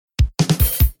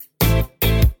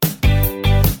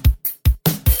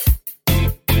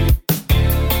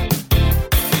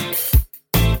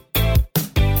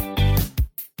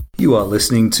You are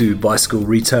listening to Bicycle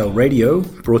Retail Radio,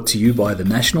 brought to you by the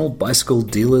National Bicycle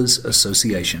Dealers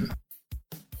Association.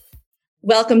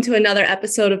 Welcome to another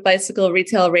episode of Bicycle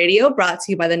Retail Radio, brought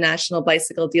to you by the National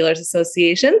Bicycle Dealers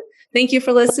Association. Thank you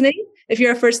for listening. If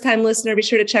you're a first-time listener, be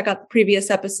sure to check out the previous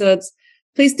episodes.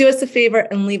 Please do us a favor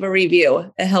and leave a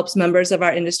review. It helps members of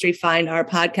our industry find our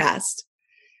podcast.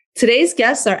 Today's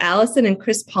guests are Allison and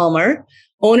Chris Palmer,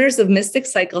 owners of Mystic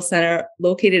Cycle Center,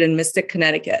 located in Mystic,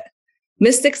 Connecticut.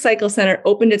 Mystic Cycle Center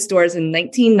opened its doors in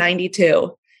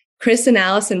 1992. Chris and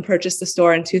Allison purchased the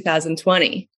store in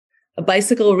 2020. A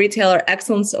Bicycle Retailer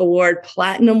Excellence Award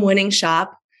Platinum winning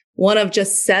shop, one of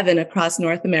just 7 across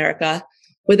North America,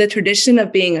 with a tradition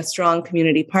of being a strong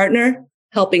community partner,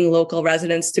 helping local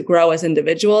residents to grow as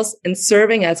individuals, and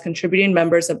serving as contributing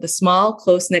members of the small,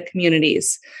 close-knit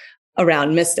communities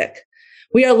around Mystic.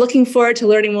 We are looking forward to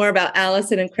learning more about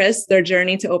Allison and Chris, their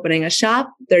journey to opening a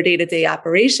shop, their day-to-day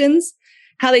operations,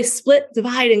 how they split,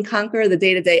 divide, and conquer the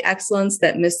day-to-day excellence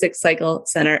that Mystic Cycle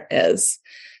Center is.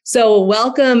 So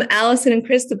welcome, Allison and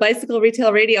Chris, to Bicycle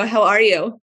Retail Radio. How are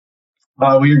you?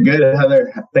 We're good,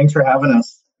 Heather. Thanks for having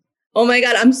us. Oh my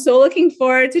God, I'm so looking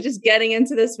forward to just getting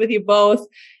into this with you both.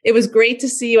 It was great to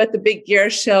see you at the Big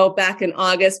Gear Show back in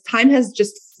August. Time has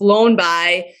just flown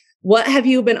by. What have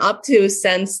you been up to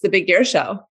since the Big Gear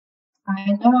Show?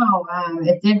 I know.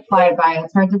 It did fly by.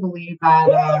 It's hard to believe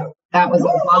that that was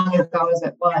as long ago as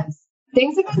it was.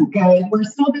 Things have been good. We're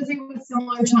still busy with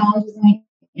similar challenges in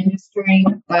the industry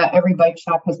that every bike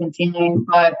shop has been feeling,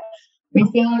 but we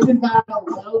feel like we've got a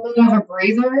little bit of a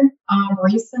breather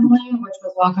recently, which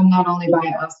was welcomed not only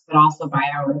by us, but also by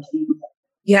our team.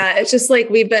 Yeah, it's just like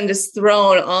we've been just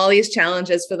thrown all these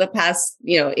challenges for the past,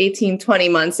 18, 20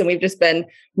 months, and we've just been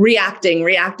reacting.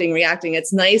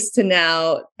 It's nice to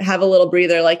now have a little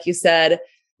breather, like you said.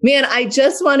 Man, I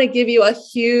just want to give you a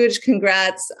huge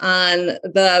congrats on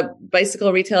the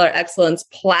Bicycle Retailer Excellence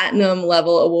Platinum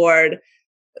Level Award.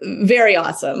 Very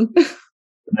awesome.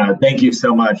 Thank you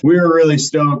so much. We were really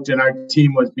stoked, and our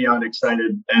team was beyond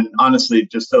excited, and honestly,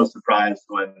 just so surprised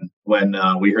when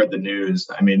we heard the news.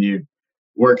 I mean, you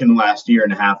working the last year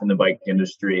and a half in the bike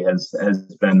industry has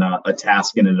been a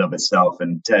task in and of itself,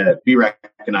 and to be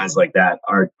recognized like that,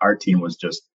 our team was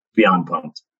just beyond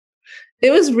pumped. It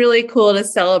was really cool to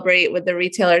celebrate with the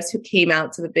retailers who came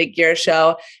out to the Big Gear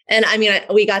Show. And I mean,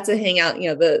 we got to hang out,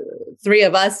 the 3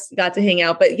 of us got to hang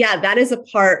out. But yeah, that is a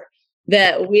part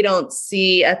that we don't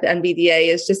see at the NBDA,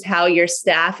 is just how your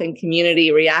staff and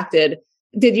community reacted.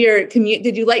 Did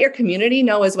you let your community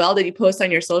know as well? Did you post on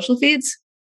your social feeds?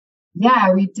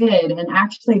 Yeah, we did. And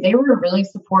actually, they were really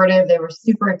supportive. They were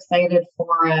super excited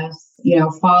for us.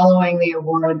 Following the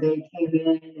award, they came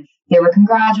in, they were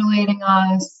congratulating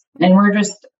us. And we're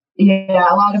just, a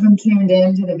lot of them tuned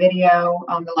in to the video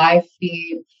on the live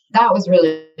feed. That was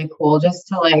really cool, just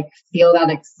to feel that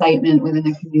excitement within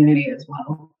the community as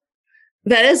well.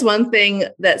 That is one thing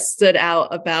that stood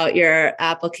out about your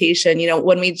application.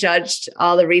 When we judged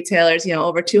all the retailers,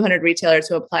 over 200 retailers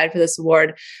who applied for this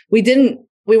award,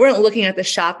 we weren't looking at the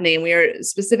shop name. We were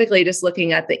specifically just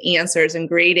looking at the answers and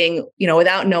grading,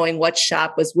 without knowing what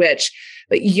shop was which.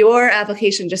 But your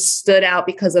application just stood out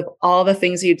because of all the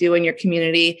things you do in your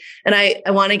community. And I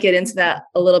want to get into that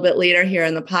a little bit later here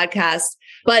in the podcast.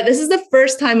 But this is the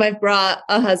first time I've brought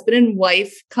a husband and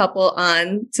wife couple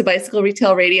on to Bicycle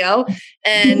Retail Radio.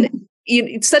 And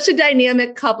it's such a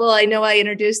dynamic couple. I know I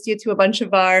introduced you to a bunch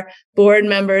of our board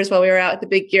members while we were out at the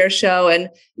Big Gear Show. And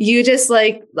you just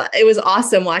it was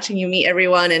awesome watching you meet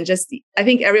everyone. And I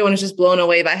think everyone is just blown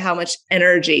away by how much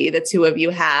energy the two of you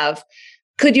have.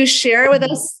 Could you share with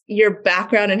us your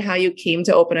background and how you came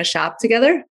to open a shop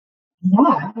together?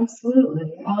 Yeah,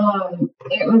 absolutely.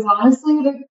 It was honestly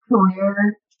the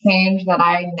career change that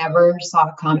I never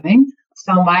saw coming.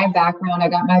 So my background, I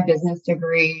got my business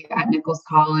degree at Nichols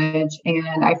College,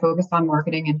 and I focused on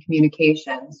marketing and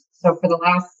communications. So for the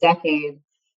last decade,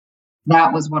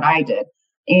 that was what I did.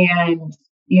 And,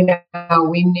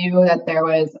 we knew that there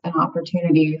was an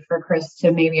opportunity for Chris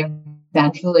to maybe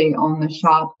eventually own the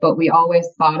shop, but we always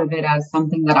thought of it as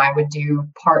something that I would do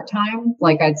part-time.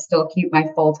 I'd still keep my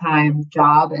full-time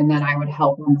job, and then I would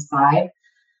help on the side,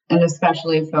 and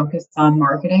especially focus on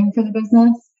marketing for the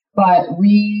business. But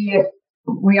we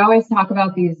always talk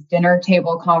about these dinner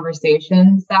table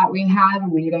conversations that we had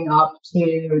leading up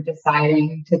to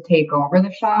deciding to take over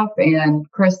the shop. And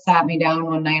Chris sat me down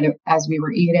one night as we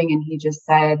were eating, and he just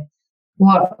said,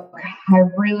 "Look, I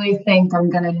really think I'm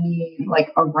going to need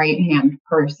a right-hand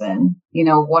person.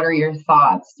 What are your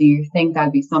thoughts? Do you think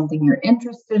that'd be something you're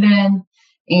interested in?"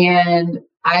 And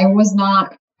I was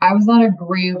not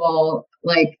agreeable,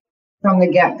 from the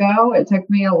get-go. It took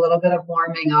me a little bit of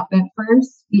warming up at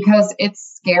first because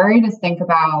it's scary to think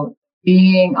about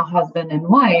being a husband and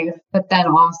wife, but then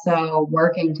also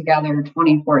working together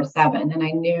 24/7. And I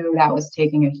knew that was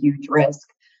taking a huge risk,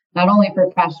 not only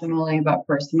professionally, but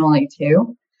personally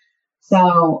too.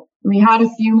 So we had a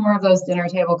few more of those dinner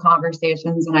table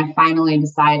conversations, and I finally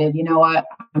decided, you know what,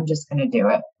 I'm just going to do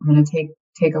it. I'm going to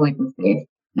take a leap of faith.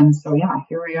 And so, yeah,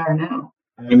 here we are now.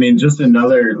 I mean, just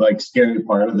another like scary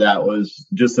part of that was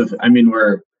just,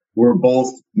 we're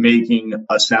both making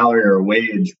a salary or a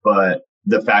wage, but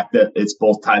the fact that it's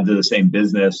both tied to the same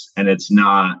business and it's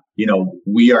not,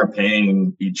 we are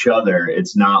paying each other.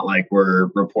 It's not like we're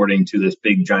reporting to this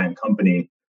big giant company.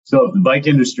 So if the bike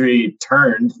industry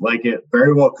turned like it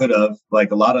very well could have,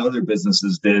 like a lot of other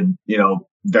businesses did,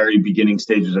 very beginning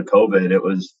stages of COVID, that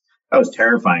was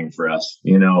terrifying for us.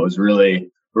 It was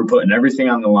really, we're putting everything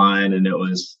on the line, and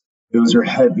those were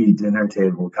heavy dinner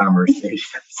table conversations.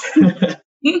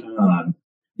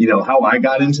 How I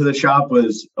got into the shop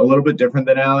was a little bit different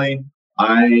than Allie.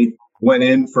 I went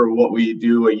in for what we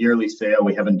do, a yearly sale.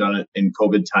 We haven't done it in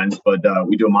COVID times, but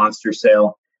we do a monster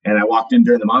sale. And I walked in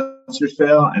during the monster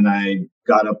sale, and I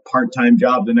got a part-time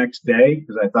job the next day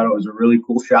because I thought it was a really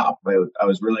cool shop. I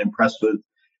was really impressed with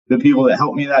the people that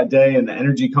helped me that day and the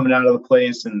energy coming out of the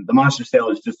place. And the monster sale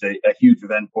is just a huge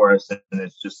event for us. And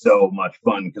it's just so much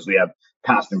fun because we have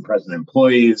past and present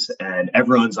employees and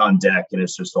everyone's on deck, and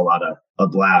it's just a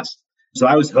blast. So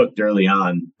I was hooked early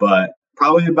on, but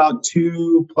probably about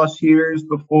 2+ years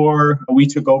before we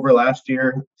took over last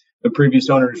year, the previous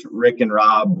owners, Rick and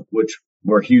Rob, which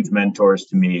were huge mentors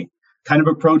to me, kind of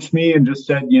approached me and just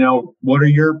said, what are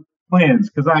your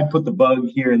plans? Because I put the bug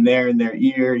here and there in their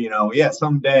ear,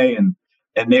 someday. And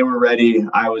they were ready.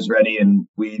 I was ready. And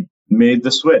we made the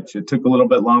switch. It took a little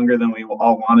bit longer than we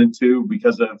all wanted to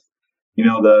because of,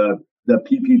 the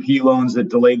PPP loans that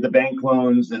delayed the bank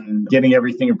loans, and getting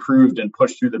everything approved and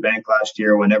pushed through the bank last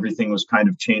year when everything was kind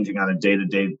of changing on a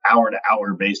day-to-day,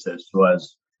 hour-to-hour basis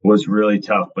was really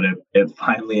tough, but it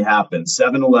finally happened.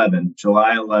 7/11,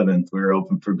 July 11th, we were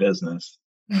open for business.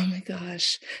 Oh my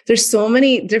gosh. There's so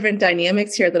many different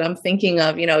dynamics here that I'm thinking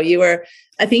of. You were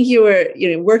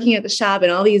working at the shop,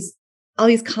 and all these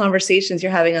conversations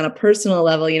you're having on a personal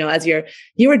level, as you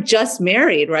were just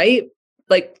married, right?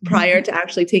 Like prior to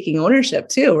actually taking ownership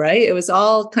too, right? It was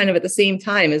all kind of at the same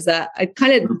time. Is that I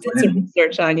kind of did some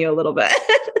research on you a little bit.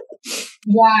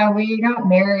 Yeah, we got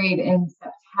married in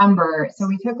September. So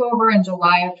we took over in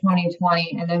July of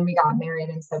 2020, and then we got married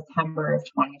in September of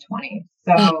 2020.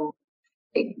 So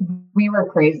we were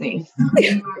crazy.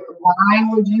 Why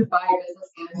would you buy a business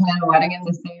and plan a wedding in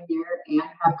the same year and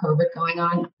have COVID going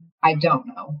on? I don't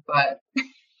know, but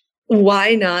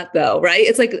why not though, right?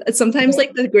 It's like sometimes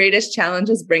like the greatest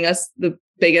challenges bring us the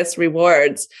biggest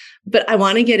rewards. But I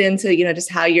want to get into, just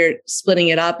how you're splitting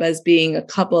it up as being a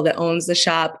couple that owns the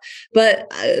shop. But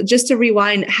just to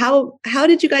rewind, how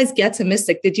did you guys get to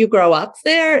Mystic? Did you grow up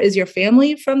there? Is your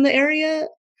family from the area?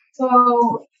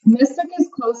 So Mystic is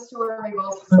close to where we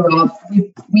both grew up.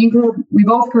 We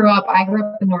both grew up. I grew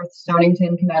up in North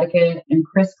Stonington, Connecticut, and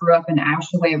Chris grew up in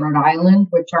Ashaway, Rhode Island,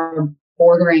 which are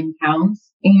bordering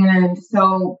towns. And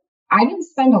so I didn't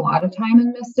spend a lot of time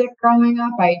in Mystic growing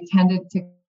up. I tended to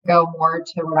go more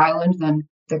to Rhode Island than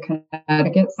the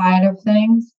Connecticut side of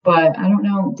things. But I don't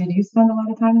know, did you spend a lot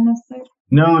of time in Mystic?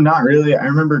 No, not really. I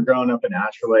remember growing up in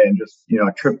Ashaway, and just,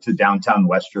 a trip to downtown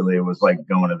Westerly was like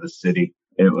going to the city.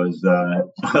 It was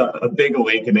a big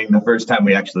awakening the first time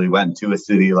we actually went to a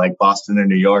city like Boston or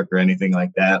New York or anything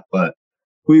like that. But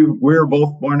we were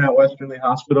both born at Westerly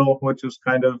Hospital, which is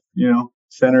kind of,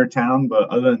 center town. But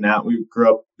other than that, we grew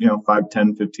up, 5,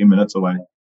 10, 15 minutes away.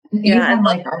 Yeah. Even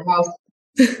like our house,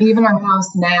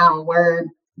 now, we're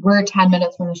 10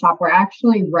 minutes from the shop. We're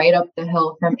actually right up the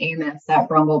hill from Amos at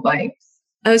Brumble Bikes.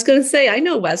 I was going to say, I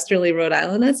know Westerly, Rhode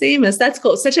Island. That's Amos. That's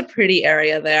cool. Such a pretty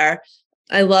area there.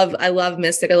 I love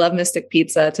Mystic. I love Mystic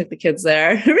Pizza. I took the kids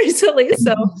there recently.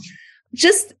 So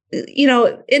just,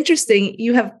 interesting.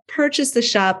 You have purchased a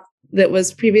shop that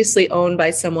was previously owned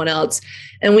by someone else.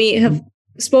 And we have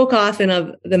spoke often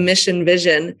of the mission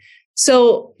vision.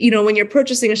 So, when you're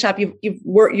purchasing a shop,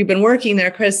 you've been working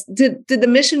there, Chris, did the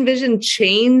mission vision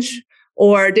change,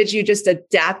 or did you just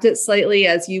adapt it slightly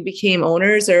as you became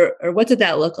owners, or what did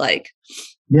that look like?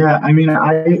 Yeah, I mean,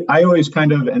 I always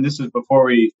kind of, and this is before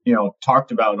we,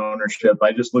 talked about ownership,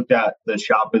 I just looked at the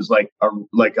shop as like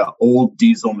a old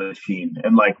diesel machine.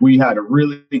 And like, we had a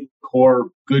really core,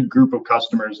 good group of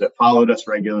customers that followed us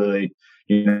regularly,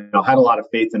 had a lot of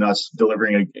faith in us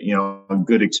delivering a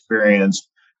good experience.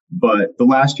 But the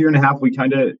last year and a half, we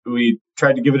tried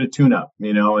to give it a tune up,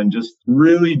 and just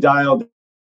really dialed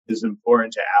is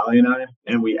important to Allie and I.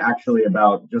 And we actually,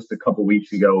 about just a couple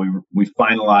weeks ago, we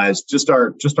finalized just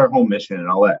our whole mission. And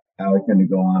I'll let Allie kind of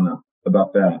go on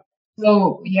about that.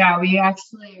 So yeah, we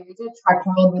did Trek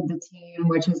World with the team,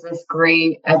 which is this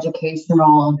great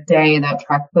educational day that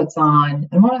Trek puts on.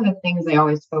 And one of the things they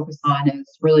always focus on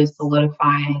is really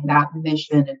solidifying that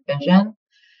mission and vision.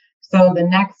 So the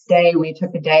next day, we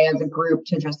took a day as a group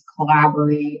to just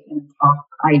collaborate and talk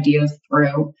ideas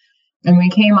through. And we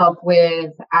came up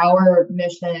with our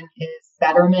mission is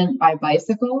betterment by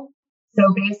bicycle.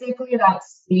 So basically that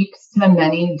speaks to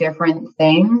many different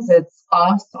things. It's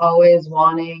us always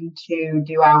wanting to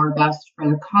do our best for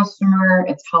the customer.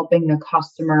 It's helping the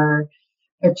customer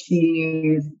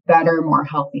achieve better, more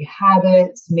healthy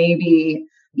habits, maybe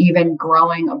even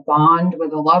growing a bond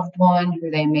with a loved one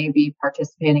who they may be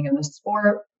participating in the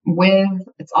sport with.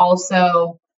 It's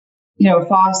also,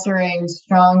 fostering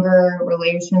stronger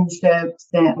relationships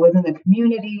within the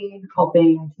community,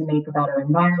 helping to make a better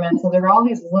environment. So there are all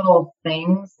these little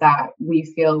things that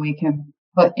we feel we can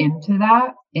put into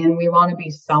that. And we want to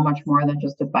be so much more than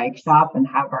just a bike shop and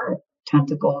have our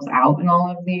tentacles out in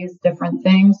all of these different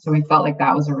things. So we felt like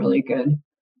that was a really good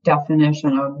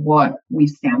definition of what we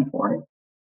stand for.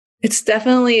 It's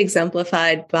definitely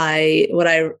exemplified by what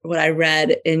I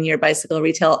read in your Bicycle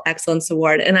Retail Excellence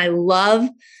Award. And I love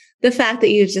the fact that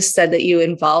you just said that you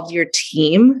involved your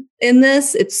team in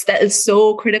this. That is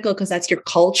so critical because that's your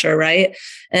culture, right?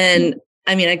 And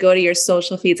I mean, I go to your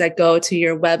social feeds, I go to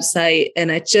your website, and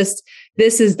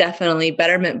this is definitely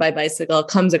betterment by bicycle,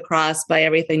 comes across by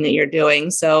everything that you're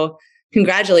doing. So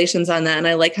congratulations on that. And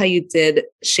I like how you did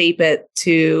shape it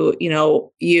to,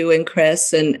 you and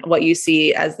Chris and what you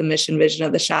see as the mission vision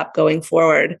of the shop going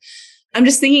forward. I'm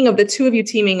just thinking of the two of you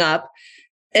teaming up.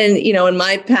 And, in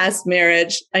my past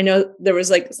marriage, I know there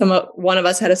was one of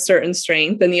us had a certain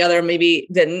strength and the other maybe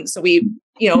didn't. So we,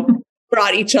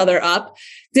 brought each other up.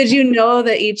 Did you know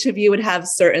that each of you would have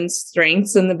certain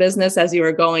strengths in the business as you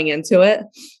were going into it?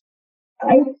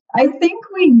 I think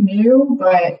we knew,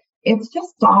 but it's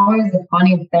just always a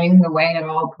funny thing, the way it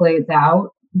all plays out,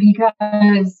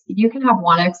 because you can have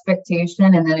one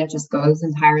expectation and then it just goes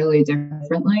entirely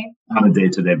differently. On a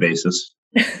day-to-day basis.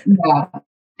 Yeah.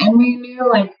 And we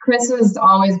knew Chris has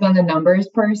always been the numbers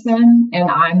person and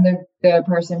I'm the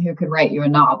person who could write you a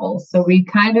novel. So we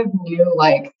kind of knew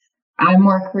I'm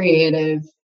more creative.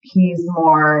 He's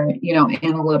more,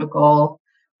 analytical.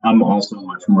 I'm also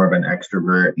much more of an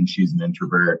extrovert and she's an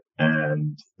introvert.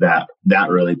 And that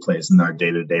really plays in our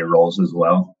day-to-day roles as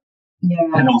well.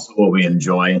 Yeah. And also what we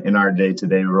enjoy in our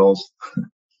day-to-day roles.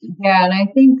 Yeah. And I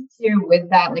think too, with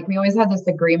that, we always had this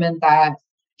agreement that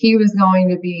he was going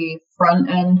to be front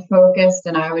end focused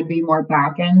and I would be more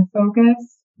back end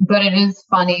focused. But it is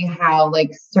funny how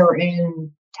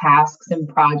certain tasks and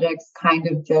projects kind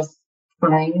of just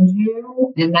find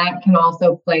you. And that can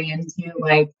also play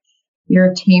into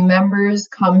your team members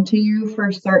come to you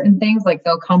for certain things.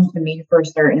 They'll come to me for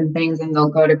certain things and they'll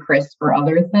go to Chris for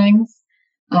other things.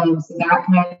 So that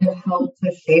kind of helped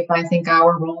to shape, I think,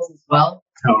 our roles as well.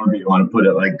 However you want to put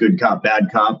it, good cop, bad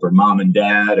cop, or mom and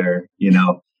dad, or,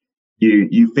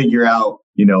 you figure out,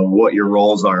 what your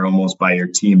roles are almost by your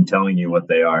team telling you what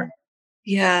they are.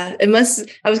 Yeah, I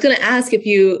was going to ask if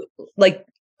you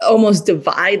almost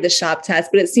divide the shop tasks,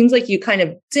 but it seems like you kind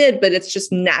of did, but it's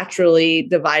just naturally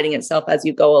dividing itself as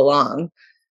you go along.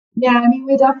 Yeah, I mean,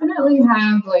 we definitely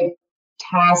have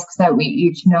tasks that we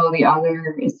each know the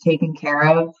other is taken care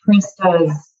of. Chris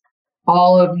does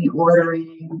all of the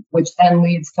ordering, which then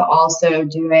leads to also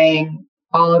doing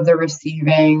all of the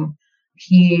receiving.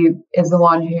 He is the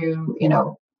one who,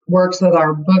 works with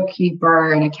our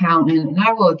bookkeeper and accountant, and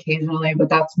I will occasionally, but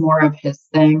that's more of his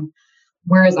thing.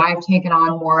 Whereas I've taken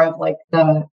on more of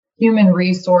the human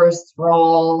resource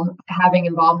role, having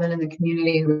involvement in the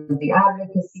community with the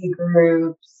advocacy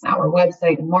groups, our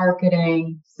website and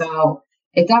marketing. So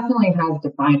it definitely has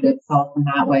defined itself in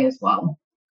that way as well.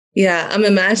 Yeah, I'm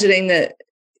imagining that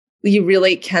you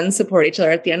really can support each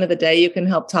other. At the end of the day, you can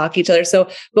help talk each other. So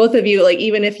both of you,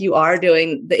 even if you are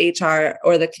doing the HR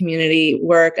or the community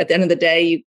work, at the end of the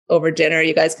day, over dinner,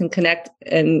 you guys can connect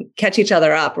and catch each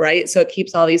other up, right? So it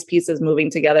keeps all these pieces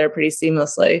moving together pretty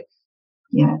seamlessly.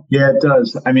 Yeah. Yeah, it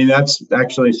does. I mean, that's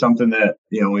actually something that,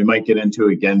 we might get into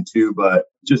again too, but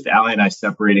just Allie and I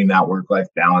separating that work-life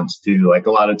balance too. A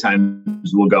lot of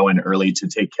times we'll go in early to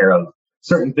take care of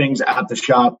certain things at the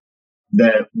shop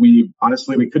that we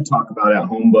could talk about at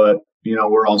home, but,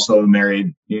 we're also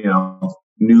married,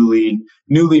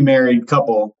 newly married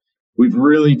couple. we've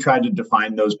really tried to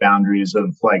define those boundaries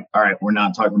of like, all right, we're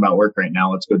not talking about work right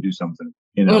now. Let's go do something.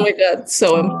 You know? Oh my God,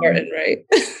 so important, right?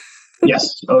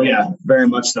 Yes. Oh yeah, very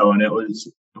much so. And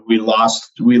we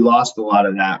lost a lot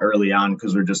of that early on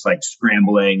because we're just like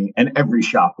scrambling, and every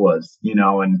shop was,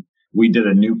 and we did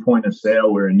a new point of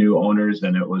sale. We're new owners,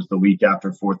 and it was the week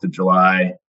after 4th of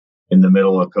July in the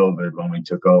middle of COVID when we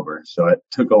took over. So it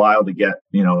took a while to get,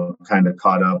 kind of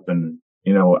caught up. And,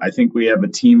 I think we have a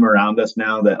team around us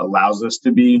now that allows us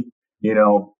to be,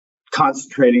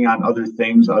 concentrating on other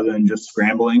things other than just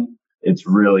scrambling. It's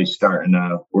really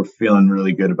we're feeling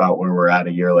really good about where we're at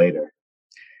a year later.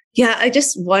 Yeah, I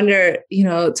just wonder,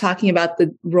 talking about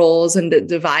the roles and the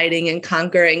dividing and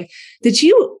conquering, could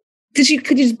you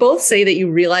both say that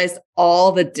you realized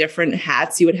all the different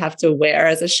hats you would have to wear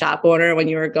as a shop owner when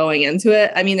you were going into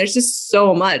it? I mean, there's just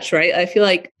so much, right? I feel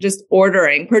like just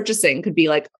purchasing could be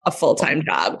like a full-time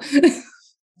job.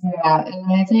 Yeah.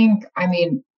 And I think,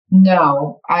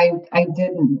 no, I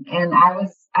didn't. And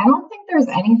I don't think there's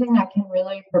anything that can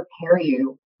really prepare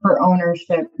you for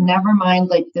ownership, never mind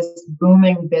like this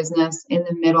booming business in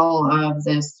the middle of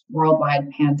this worldwide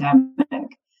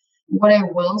pandemic. What I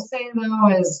will say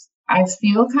though is I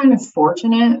feel kind of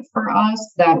fortunate for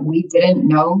us that we didn't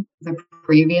know the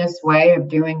previous way of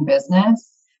doing business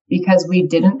because we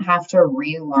didn't have to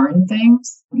relearn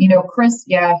things. Chris,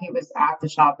 yeah, he was at the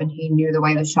shop and he knew the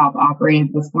way the shop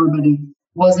operated before, but he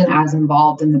wasn't as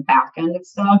involved in the back end of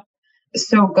stuff.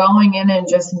 So going in and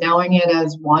just knowing it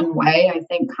as one way, I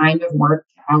think kind of worked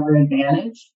to our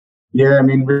advantage. Yeah,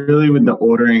 really with the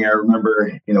ordering, I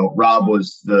remember, Rob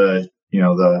was the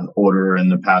orderer in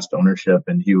the past ownership,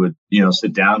 and he would,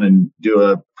 sit down and do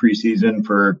a preseason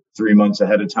for 3 months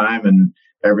ahead of time, and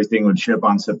everything would ship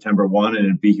on September 1 and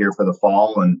it'd be here for the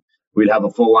fall, and we'd have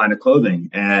a full line of clothing.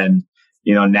 And,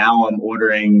 now I'm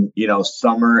ordering,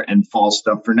 summer and fall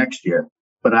stuff for next year.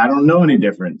 But I don't know any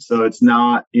different. So it's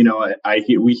not,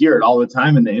 we hear it all the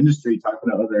time in the industry talking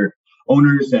to other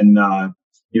owners and,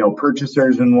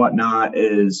 purchasers and whatnot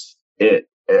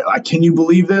can you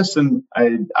believe this? And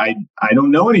I don't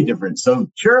know any different.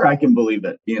 So sure, I can believe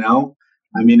it,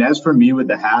 as for me with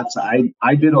the hats,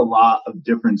 I did a lot of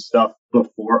different stuff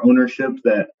before ownership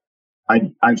that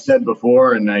I've said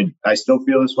before, and I still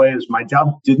feel this way, is my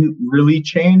job didn't really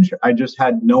change. I just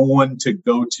had no one to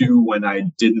go to when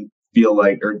I didn't feel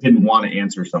like or didn't want to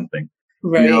answer something,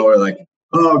 right? Or like,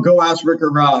 oh, go ask Rick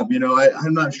or Rob,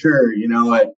 I'm not sure,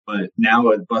 but now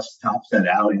it busts tops at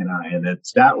Allie and I, and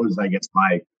that was, I guess,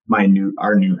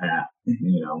 our new hat,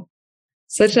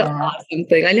 Such an awesome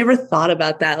thing. I never thought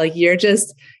about that. Like you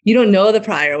don't know the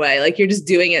prior way. Like you're just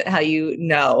doing it how you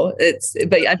know.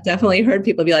 But I've definitely heard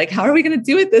people be like, how are we going to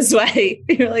do it this way?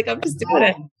 You're like, I'm just doing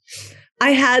it.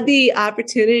 I had the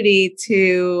opportunity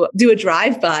to do a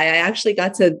drive-by. I actually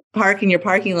got to park in your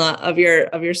parking lot of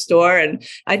your store. And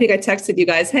I think I texted you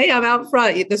guys, hey, I'm out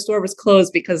front. The store was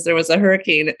closed because there was a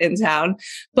hurricane in town,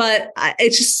 but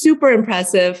it's just super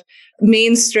impressive.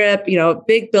 Main strip,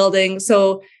 big building.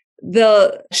 So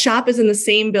the shop is in the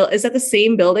same is that the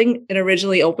same building it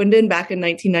originally opened in back in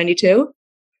 1992?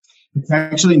 It's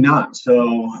actually not.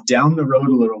 So down the road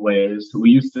a little ways, we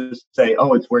used to say,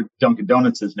 oh, it's where Dunkin'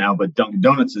 Donuts is now, but Dunkin'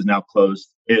 Donuts is now closed.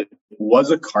 It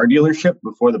was a car dealership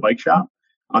before the bike shop.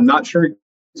 I'm not sure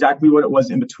exactly what it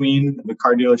was in between the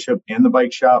car dealership and the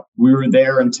bike shop. We were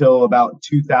there until about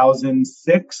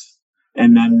 2006.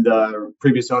 And then the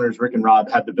previous owners, Rick and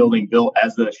Rob, had the building built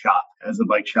as a shop, as a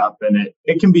bike shop. And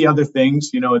it can be other things.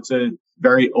 It's a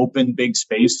very open, big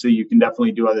space. So you can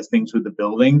definitely do other things with the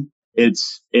building.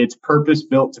 It's purpose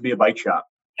built to be a bike shop.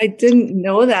 I didn't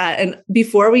know that. And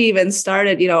before we even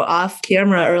started, off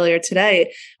camera earlier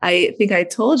today, I think I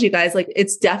told you guys, like,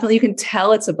 it's definitely, you can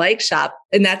tell it's a bike shop.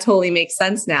 And that totally makes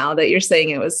sense now that you're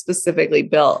saying it was specifically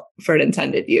built for an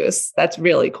intended use. That's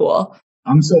really cool.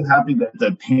 I'm so happy that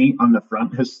the paint on the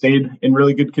front has stayed in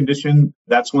really good condition.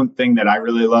 That's one thing that I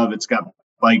really love. It's got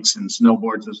bikes and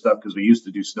snowboards and stuff because we used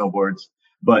to do snowboards.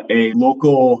 But a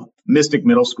local Mystic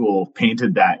Middle School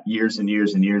painted that years and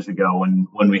years and years ago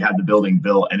when we had the building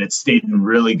built, and it stayed in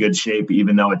really good shape,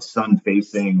 even though it's sun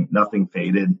facing, nothing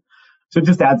faded. So it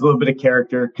just adds a little bit of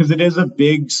character because it is a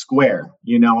big square,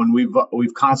 and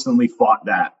we've constantly fought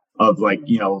that of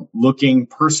looking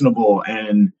personable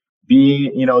and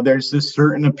being, there's this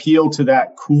certain appeal to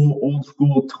that cool, old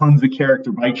school, tons of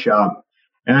character bike shop.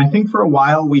 And I think for a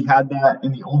while we had that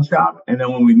in the old shop. And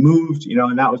then when we moved,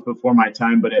 and that was before my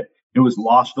time, but it was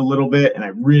lost a little bit. And I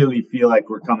really feel like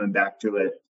we're coming back to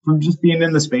it from just being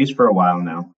in the space for a while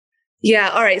now. Yeah.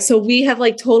 All right. So we have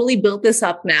like totally built this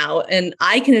up now and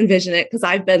I can envision it because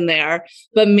I've been there,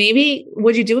 but maybe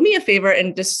would you do me a favor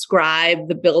and describe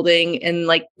the building and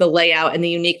like the layout and the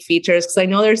unique features? Because I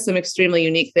know there's some extremely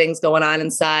unique things going on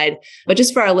inside, but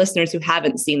just for our listeners who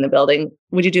haven't seen the building,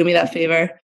 would you do me that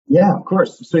favor? Yeah, of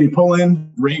course. So you pull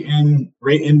in right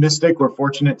in Mystic. We're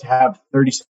fortunate to have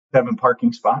 37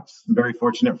 parking spots. I'm very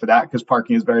fortunate for that because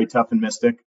parking is very tough in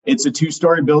Mystic. It's a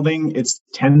 2-story building. It's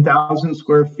 10,000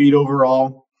 square feet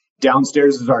overall.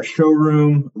 Downstairs is our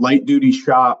showroom, light duty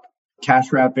shop,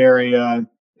 cash wrap area,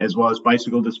 as well as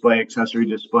bicycle display, accessory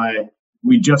display.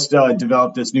 We just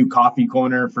developed this new coffee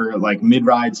corner for like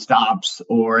mid-ride stops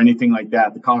or anything like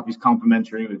that. The coffee's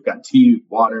complimentary. We've got tea,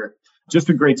 water, just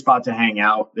a great spot to hang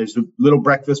out. There's a little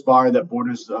breakfast bar that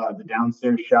borders the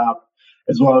downstairs shop,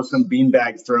 as well as some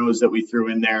beanbag throws that we threw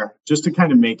in there just to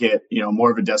kind of make it,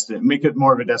 more of a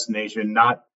destination,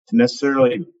 not to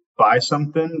necessarily buy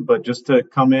something, but just to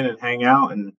come in and hang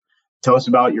out and tell us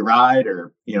about your ride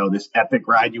or, this epic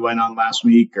ride you went on last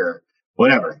week or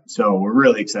whatever. So we're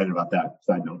really excited about that.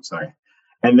 Side note, sorry.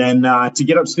 And then to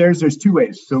get upstairs, there's 2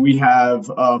 ways. So we have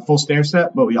a full stair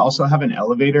set, but we also have an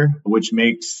elevator, which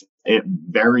makes it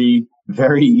very,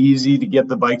 very easy to get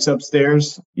the bikes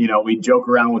upstairs. We joke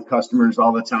around with customers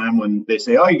all the time when they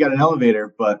say, oh, you got an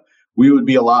elevator, but we would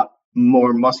be a lot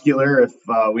more muscular if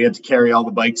we had to carry all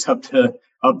the bikes up the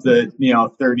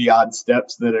 30 odd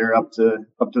steps that are up to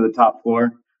the top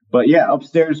floor. But yeah,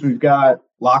 upstairs, we've got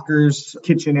lockers,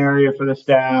 kitchen area for the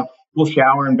staff, full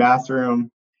shower and bathroom.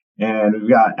 And we've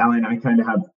got, Allie and I kind of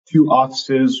have 2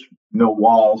 offices, no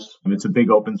walls. It's a big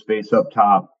open space up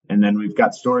top. And then we've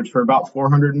got storage for about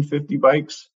 450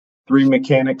 bikes, 3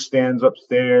 mechanic stands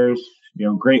upstairs,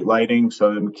 great lighting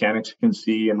so the mechanics can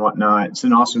see and whatnot. It's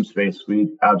an awesome space. We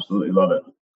absolutely love it.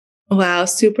 Wow,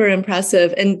 super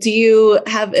impressive. And do you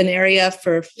have an area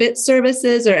for fit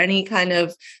services or any kind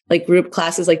of like group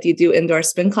classes? Like do you do indoor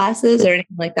spin classes or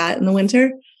anything like that in the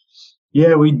winter?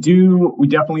 Yeah, we do. We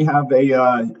definitely have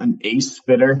an ace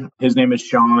fitter. His name is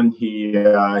Sean.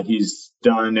 He's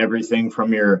done everything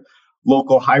from your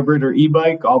local hybrid or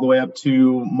e-bike all the way up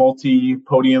to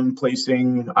multi-podium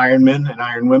placing Ironmen and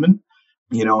Ironwomen.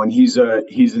 And he's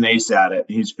an ace at it.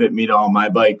 He's fit me to all my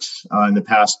bikes in the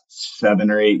past 7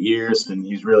 or 8 years, and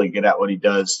he's really good at what he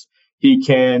does. He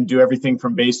can do everything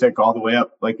from basic all the way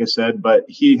up, like I said, but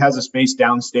he has a space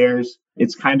downstairs.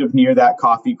 It's kind of near that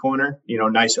coffee corner,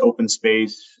 nice open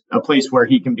space, a place where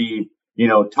he can be,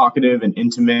 talkative and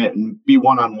intimate and be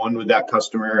one-on-one with that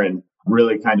customer and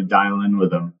really kind of dial in with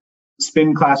them.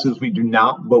 Spin classes, we do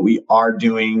not, but we are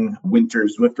doing winter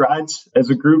Zwift rides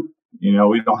as a group. We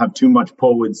don't have too much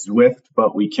pull with Zwift,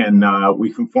 but we can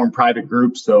form private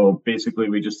groups. So basically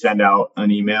we just send out an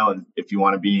email. And if you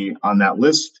want to be on that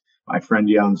list, my friend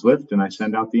you on Zwift, and I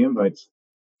send out the invites.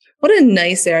 What a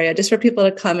nice area just for people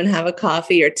to come and have a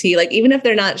coffee or tea. Like even if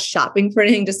they're not shopping for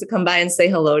anything, just to come by and say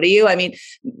hello to you. I mean,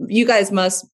 you guys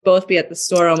must both be at the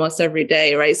store almost every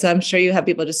day, right? So I'm sure you have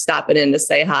people just stopping in to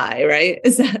say hi, right?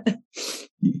 Is that?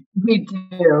 We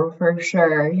do for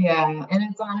sure. Yeah. And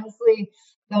it's honestly,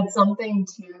 that's something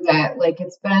too that like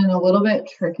it's been a little bit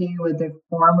tricky with the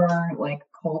former like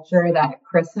culture that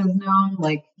Chris has known.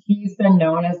 Like he's been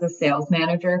known as the sales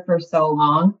manager for so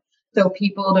long. So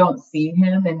people don't see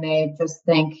him and they just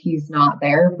think he's not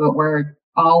there, but we're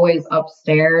always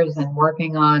upstairs and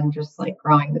working on just like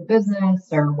growing the business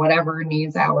or whatever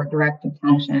needs our direct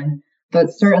attention.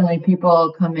 But certainly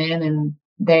people come in and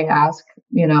they ask,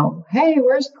 hey,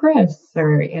 where's Chris?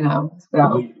 Or,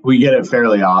 so. We get it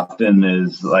fairly often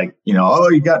is like, oh,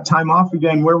 you got time off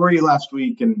again. Where were you last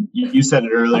week? And you said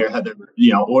it earlier, Heather,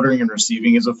 ordering and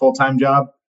receiving is a full-time job.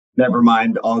 Never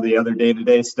mind all the other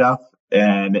day-to-day stuff.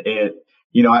 And it,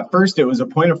 at first it was a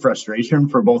point of frustration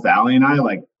for both Allie and I.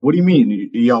 Like, what do you mean?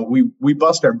 We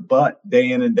bust our butt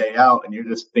day in and day out and you're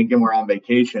just thinking we're on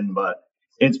vacation, but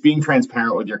it's being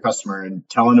transparent with your customer and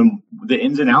telling them the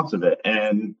ins and outs of it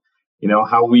and,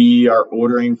 how we are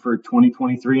ordering for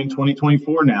 2023 and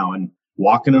 2024 now and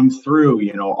walking them through,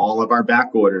 all of our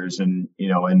back orders. And,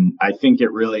 and I think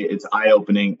it's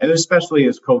eye-opening. And especially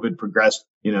as COVID progressed,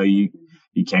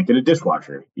 you can't get a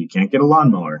dishwasher, you can't get a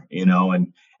lawnmower,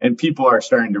 and people are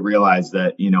starting to realize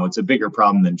that, it's a bigger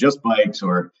problem than just bikes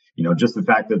or, just the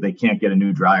fact that they can't get a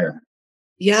new dryer.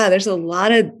 Yeah, there's a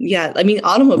lot of,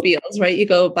 automobiles, right? You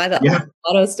go by the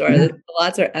auto store, the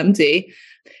lots are empty.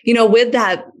 With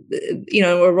that,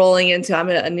 we're rolling into, I'm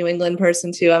a New England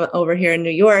person too. I'm over here in New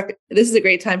York. This is a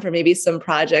great time for maybe some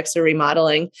projects or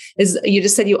remodeling. You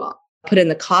just said you put in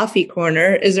the coffee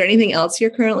corner. Is there anything else you're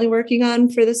currently working on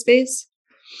for the space?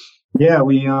 Yeah,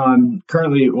 we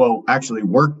currently, well, actually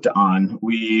worked on.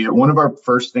 One of our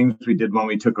first things we did when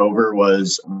we took over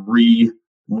was replan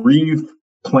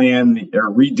or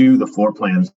redo the floor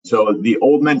plans. So the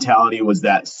old mentality was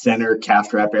that center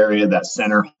cash wrap area, that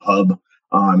center hub,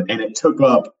 and it took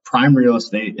up prime real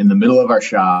estate in the middle of our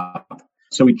shop.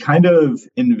 So we kind of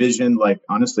envisioned, like,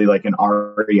 honestly, like an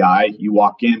REI. You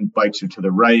walk in, bikes are to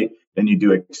the right, then you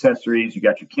do accessories, you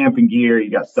got your camping gear, you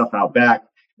got stuff out back.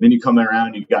 Then you come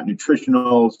around, you got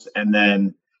nutritionals, and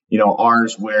then,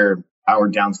 ours where our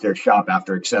downstairs shop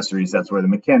after accessories, that's where the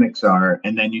mechanics are.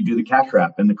 And then you do the cash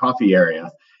wrap in the coffee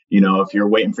area. If you're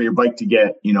waiting for your bike to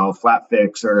get, a flat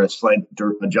fix or a slight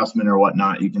adjustment or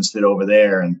whatnot, you can sit over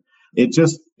there. And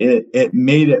it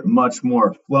made it much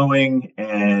more flowing.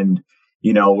 And,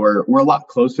 we're a lot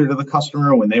closer to the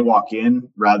customer when they walk in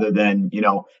rather than,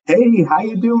 hey, how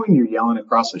you doing? You're yelling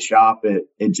across the shop.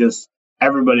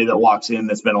 Everybody that walks in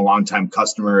that's been a long time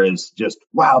customer is just,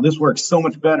 wow, this works so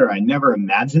much better. I never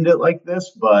imagined it like this,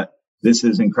 but this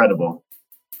is incredible.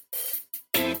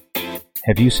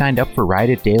 Have you signed up for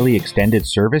Ride It Daily Extended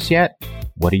Service yet?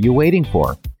 What are you waiting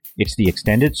for? It's the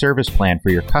extended service plan for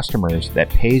your customers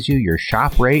that pays you your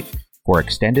shop rate for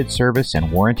extended service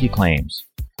and warranty claims.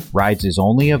 Rides is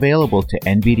only available to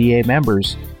NBDA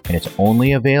members, and it's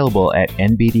only available at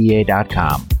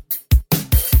nbda.com.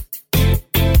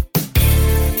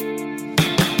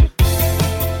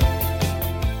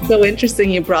 So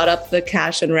interesting you brought up the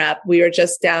cash and wrap. We were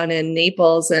just down in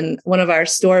Naples, and one of our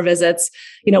store visits,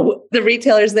 the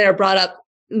retailers there brought up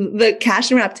the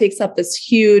cash and wrap takes up this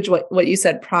huge, what you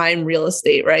said, prime real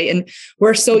estate, right? And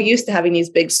we're so used to having these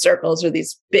big circles or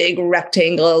these big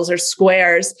rectangles or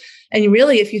squares. And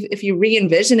really, if you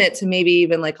re-envision it to maybe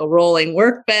even like a rolling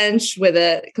workbench with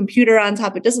a computer on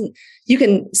top, you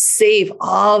can save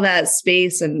all that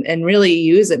space and really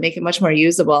use it, make it much more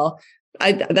usable.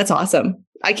 That's awesome.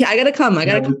 I gotta come. I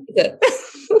gotta come with it.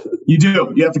 You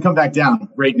do. You have to come back down.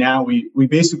 Right now,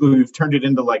 we've turned it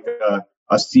into like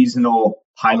a seasonal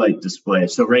highlight display.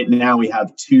 So right now we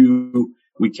have two.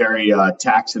 We carry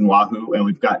Tacx and Wahoo, and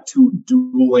we've got two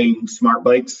dueling smart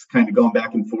bikes kind of going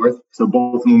back and forth. So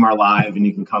both of them are live, and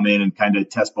you can come in and kind of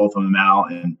test both of them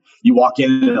out. And you walk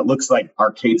in, and it looks like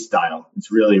arcade style.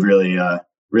 It's really, really,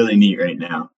 really neat right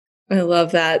now. I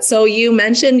love that. So you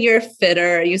mentioned your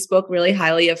fitter. You spoke really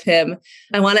highly of him.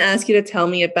 I want to ask you to tell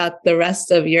me about the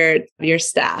rest of your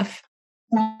staff.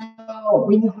 So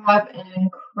we have an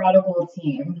incredible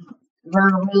team.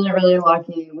 We're really, really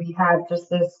lucky. We have just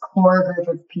this core group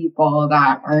of people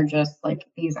that are just like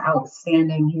these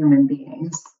outstanding human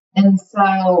beings. And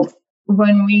so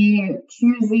when we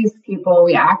choose these people,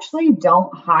 we actually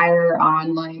don't hire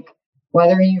on like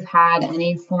whether you've had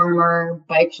any former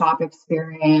bike shop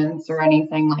experience or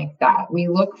anything like that. We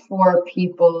look for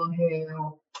people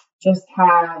who just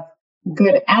have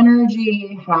good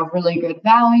energy, have really good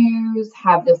values,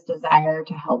 have this desire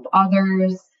to help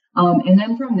others. And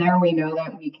then from there, we know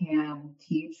that we can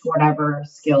teach whatever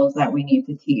skills that we need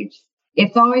to teach.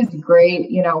 It's always great.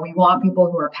 We want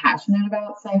people who are passionate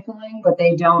about cycling, but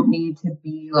they don't need to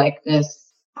be like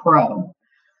this pro.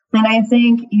 And I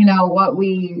think, what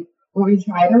we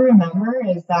try to remember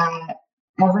is that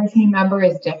every team member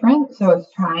is different. So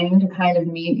it's trying to kind of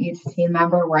meet each team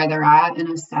member where they're at and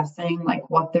assessing like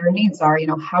what their needs are,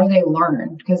 how do they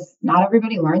learn? Because not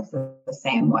everybody learns the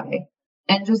same way.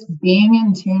 And just being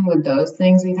in tune with those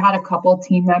things. We've had a couple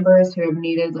team members who have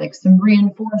needed like some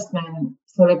reinforcement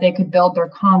so that they could build their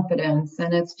confidence.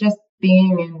 And it's just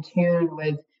being in tune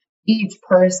with each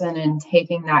person and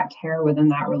taking that care within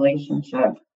that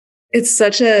relationship. It's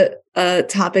such a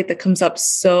topic that comes up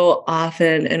so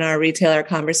often in our retailer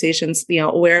conversations.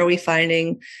 Where are we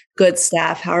finding good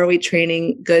staff? How are we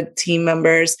training good team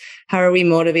members? How are we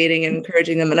motivating and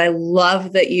encouraging them? And I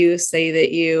love that you say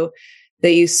that you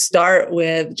start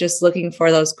with just looking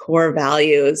for those core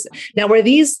values. Now, were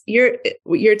these your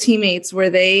teammates, were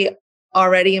they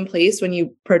already in place when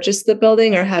you purchased the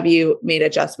building, or have you made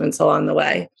adjustments along the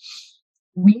way?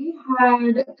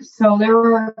 There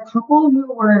were a couple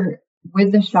who were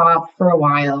with the shop for a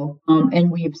while.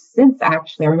 And we've since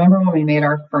actually, I remember when we made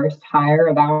our first hire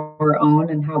of our own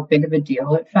and how big of a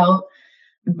deal it felt.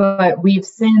 But we've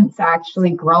since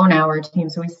actually grown our team.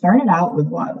 So we started out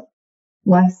with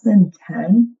less than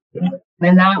 10. Yeah.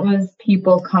 And that was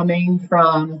people coming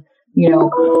from,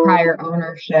 prior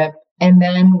ownership. And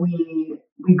then we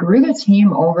grew the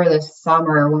team over the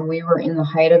summer when we were in the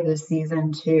height of the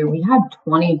season too. We had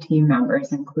 20 team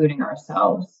members, including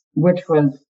ourselves, which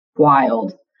was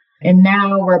wild. And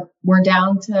now we're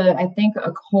down to, I think,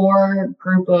 a core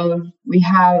group we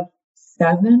have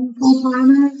 7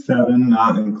 full-timers. 7,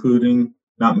 not including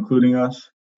not including us.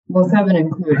 Well, 7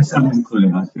 including us. 7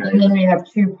 including us. Yeah. And then we have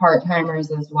 2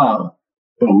 part-timers as well.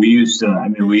 But we used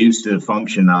to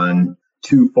function on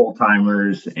 2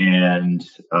 full-timers and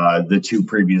the 2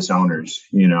 previous owners,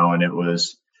 and it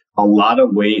was a lot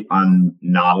of weight on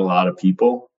not a lot of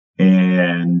people.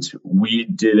 And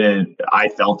I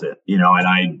felt it,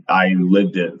 and I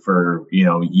lived it for,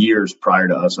 years prior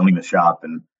to us owning the shop.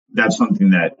 And that's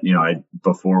something that,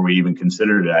 before we even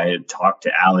considered it, I had talked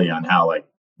to Allie on how,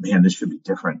 man, this should be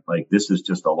different. This is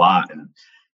just a lot. And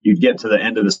you'd get to the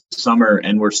end of the summer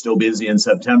and we're still busy in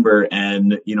September,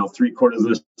 and, 3/4 of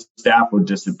the staff would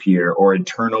disappear or it'd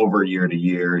turn over year to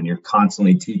year, and you're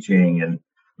constantly teaching. And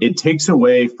it takes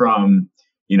away from,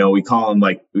 we call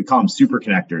them super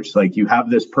connectors. You have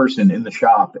this person in the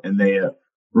shop and they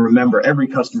remember every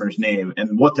customer's name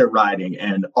and what they're riding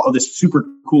and all this super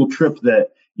cool trip that,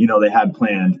 they had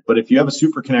planned. But if you have a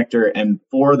super connector and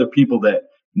 4 other people that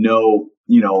know,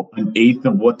 1/8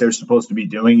 of what they're supposed to be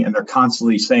doing, and they're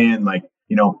constantly saying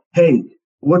hey,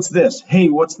 what's this? Hey,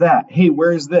 what's that? Hey,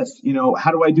 where is this?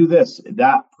 How do I do this?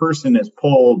 That person is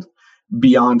pulled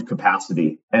beyond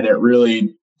capacity, and it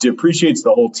really depreciates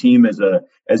the whole team as a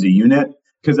unit,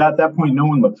 because at that point, no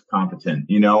one looks competent,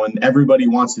 and everybody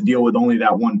wants to deal with only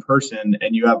that one person,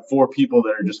 and you have 4 people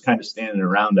that are just kind of standing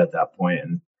around at that point.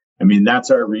 And that's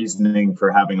our reasoning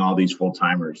for having all these full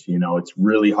timers. It's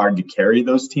really hard to carry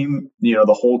those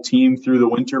the whole team through the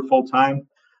winter full time.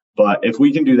 But if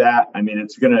we can do that,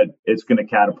 it's gonna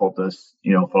catapult us,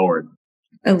 forward.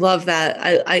 I love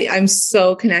that. I'm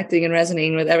so connecting and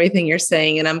resonating with everything you're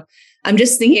saying, and I'm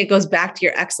just thinking it goes back to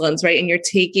your excellence, right? And you're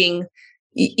taking,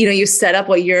 you set up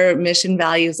what your mission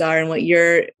values are and what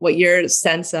your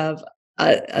sense of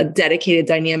a dedicated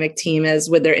dynamic team is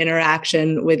with their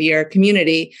interaction with your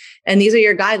community. And these are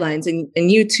your guidelines,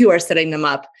 and you too are setting them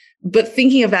up. But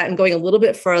thinking of that and going a little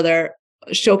bit further,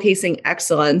 showcasing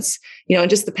excellence, in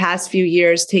just the past few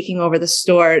years, taking over the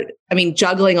store,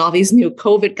 juggling all these new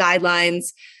COVID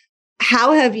guidelines.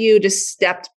 How have you just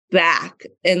stepped back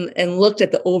and looked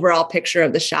at the overall picture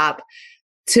of the shop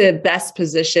to best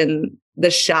position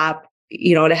the shop,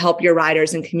 to help your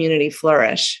riders and community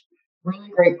flourish?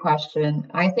 Really great question.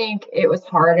 I think it was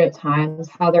hard at times,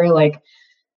 Heather.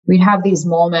 We'd have these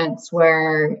moments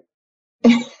where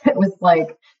it was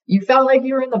you felt like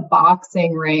you were in the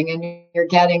boxing ring and you're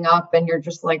getting up and you're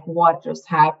just what just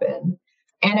happened?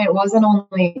 And it wasn't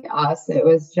only us, it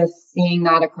was just seeing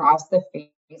that across the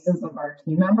faces of our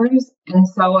team members. And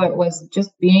so it was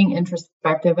just being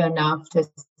introspective enough to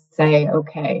say,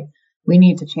 okay, we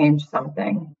need to change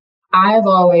something. I've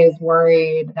always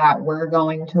worried that we're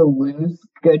going to lose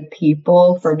good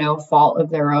people for no fault of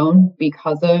their own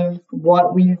because of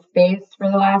what we've faced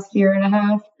for the last year and a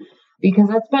half, because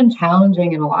it's been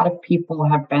challenging and a lot of people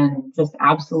have been just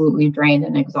absolutely drained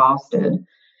and exhausted.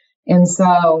 And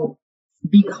so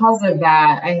because of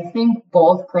that, I think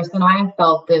both Chris and I have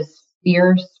felt this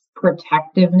fierce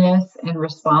protectiveness and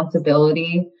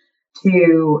responsibility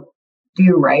to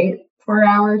do right for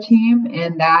our team.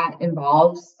 And that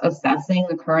involves assessing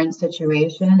the current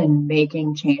situation and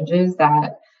making changes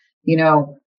that,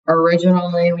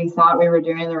 originally we thought we were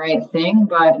doing the right thing,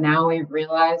 but now we've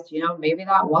realized, maybe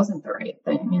that wasn't the right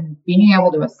thing. And being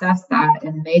able to assess that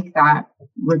and make that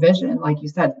revision, like you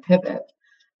said, pivot.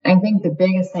 I think the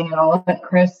biggest thing, and I'll let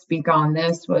Chris speak on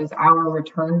this, was our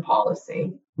return policy.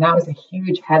 And that was a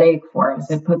huge headache for us.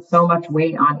 It put so much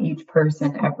weight on each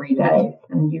person every day.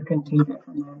 And you can take it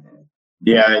from there.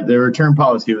 Yeah, the return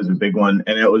policy was a big one,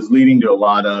 and it was leading to a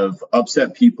lot of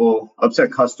upset people,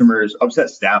 upset customers, upset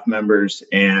staff members.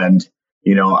 And,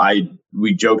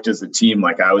 we joked as a team,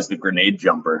 I was the grenade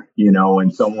jumper,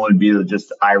 and someone would be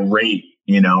just irate,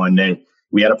 and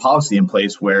we had a policy in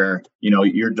place where,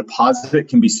 your deposit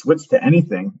can be switched to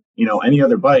anything, any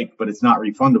other bike, but it's not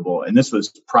refundable. And this was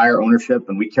prior ownership,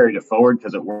 and we carried it forward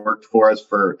because it worked for us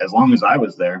for as long as I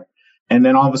was there. And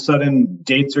then all of a sudden,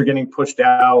 dates are getting pushed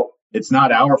out. It's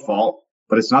not our fault,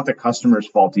 but it's not the customer's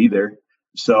fault either.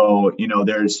 So,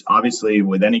 there's obviously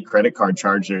with any credit card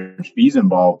charge, there's fees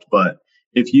involved. But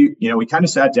if we kind of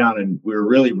sat down and we were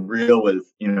really real with,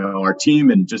 our team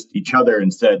and just each other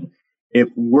and said, if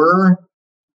we're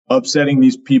upsetting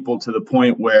these people to the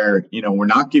point where, we're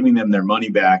not giving them their money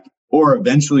back, or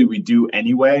eventually we do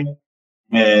anyway,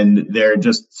 and they're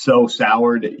just so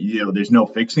soured, there's no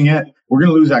fixing it, we're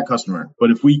going to lose that customer. But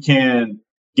if we can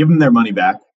give them their money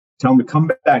back, tell them to come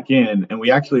back in. And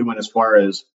we actually went as far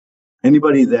as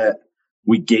anybody that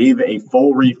we gave a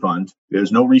full refund.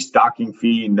 There's no restocking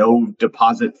fee, no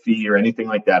deposit fee or anything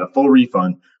like that, a full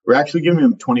refund. We're actually giving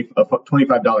them a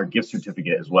 $25 gift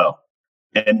certificate as well.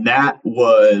 And that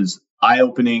was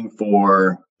eye-opening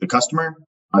for the customer,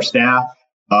 our staff,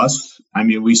 us. I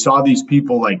mean, we saw these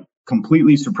people like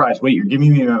completely surprised. Wait, you're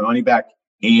giving me my money back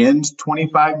and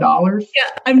 $25? Yeah,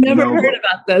 I've never heard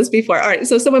about this before. All right,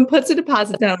 so someone puts a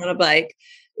deposit down on a bike.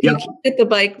 You get the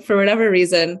bike for whatever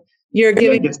reason. You're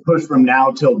giving it gets pushed from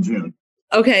now till June.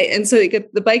 Okay, and so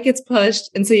the bike gets pushed,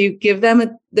 and so you give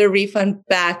them their refund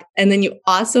back, and then you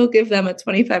also give them a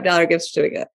 $25 gift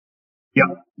certificate. Yep.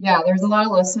 Yeah, there's a lot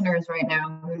of listeners right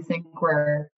now who think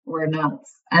we're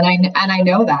nuts, and I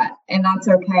know that, and that's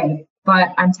okay.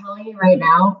 But I'm telling you right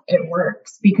now, it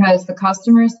works because the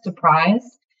customer is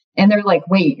surprised, and they're like,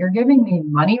 "Wait, you're giving me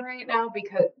money right now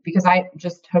because I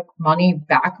just took money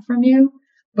back from you."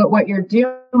 But what you're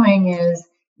doing is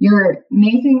you're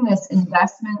making this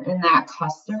investment in that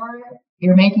customer.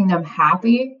 You're making them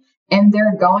happy, and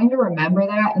they're going to remember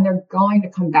that, and they're going to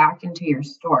come back into your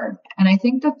store. And I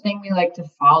think the thing we like to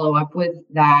follow up with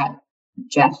that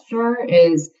gesture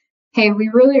is, hey, we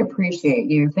really appreciate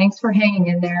you. Thanks for hanging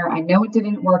in there. I know it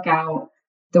didn't work out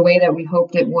the way that we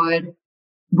hoped it would.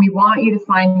 We want you to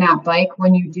find that bike.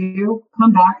 When you do,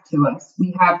 come back to us.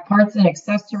 We have parts and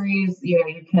accessories.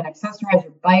 You can accessorize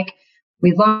your bike.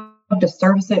 We love to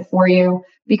service it for you,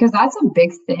 because that's a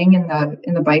big thing in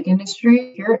the bike industry.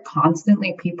 You hear it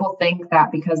constantly. People think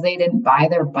that because they didn't buy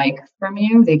their bike from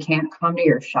you, they can't come to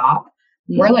your shop.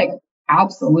 We're like,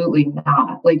 absolutely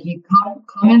not. Like, you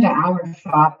come into our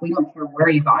shop. We don't care where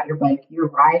you bought your bike. You're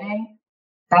riding.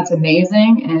 That's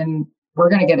amazing. And we're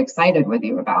going to get excited with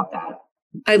you about that.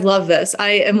 I love this.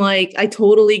 I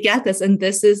totally get this. And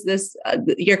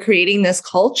you're creating this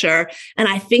culture. And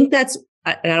I think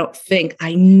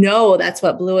I know that's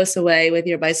what blew us away with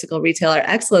your Bicycle Retailer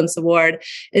Excellence Award,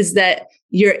 is that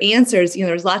your answers,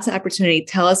 there's lots of opportunity.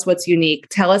 Tell us what's unique.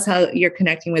 Tell us how you're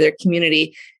connecting with your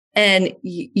community. And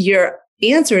your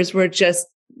answers were just,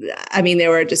 they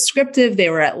were descriptive, they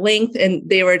were at length, and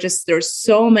there's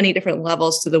so many different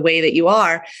levels to the way that you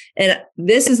are. And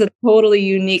this is a totally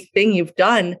unique thing you've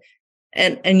done.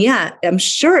 And yeah, I'm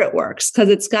sure it works because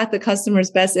it's got the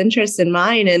customer's best interests in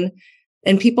mind.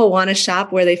 And people want to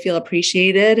shop where they feel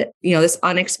appreciated, this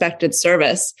unexpected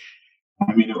service.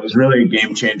 I mean, it was really a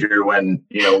game changer when,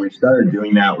 we started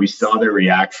doing that. We saw their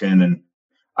reaction. And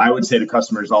I would say to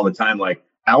customers all the time, like,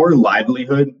 our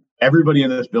livelihood, everybody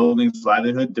in this building's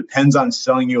livelihood depends on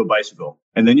selling you a bicycle.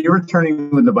 And then you're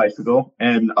returning with the bicycle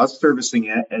and us servicing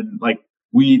it. And like,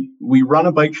 we run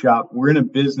a bike shop. We're in a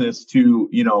business to,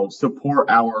 support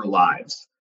our lives.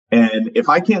 And if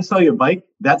I can't sell you a bike,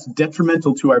 that's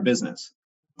detrimental to our business.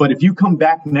 But if you come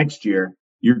back next year,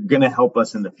 you're going to help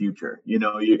us in the future,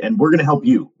 and we're going to help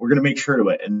you. We're going to make sure to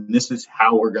it. And this is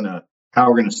how we're going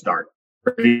to start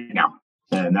right now.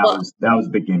 And that was a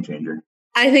big game changer.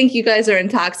 I think you guys are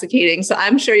intoxicating. So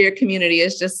I'm sure your community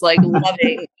is just like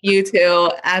loving you two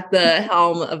at the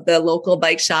helm of the local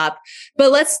bike shop.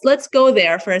 But let's go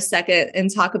there for a second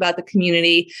and talk about the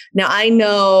community. Now,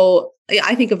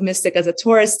 I think of Mystic as a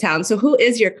tourist town. So who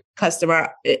is your customer?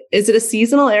 Is it a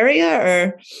seasonal area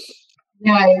or?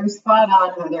 Yeah, you're spot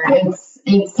on, Heather.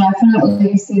 It's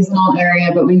definitely a seasonal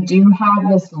area, but we do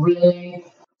have this really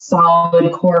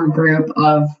solid core group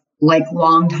of like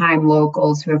longtime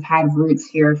locals who have had roots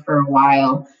here for a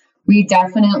while. We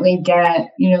definitely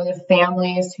get, the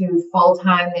families who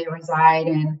full-time they reside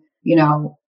in,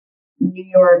 New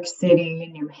York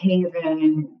City, New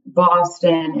Haven,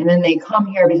 Boston, and then they come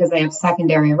here because they have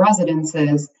secondary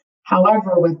residences.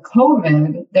 However, with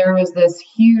COVID, there was this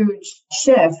huge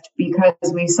shift because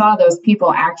we saw those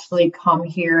people actually come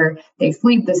here. They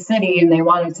fled the city and they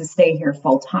wanted to stay here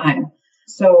full-time.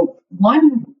 So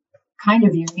one kind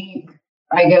of unique,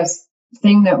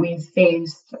 thing that we've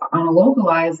faced on a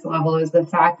localized level is the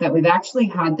fact that we've actually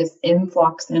had this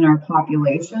influx in our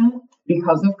population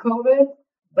because of COVID.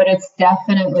 But it's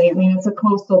definitely, it's a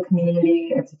coastal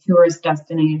community, it's a tourist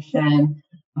destination,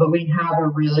 but we have a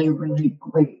really, really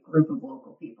great group of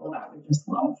local people that we just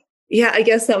love. Yeah, I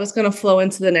guess that was going to flow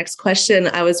into the next question.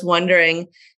 I was wondering,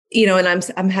 and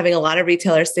I'm having a lot of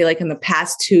retailers say, like, in the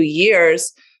past 2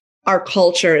 years, our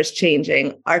culture is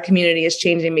changing. Our community is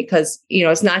changing because,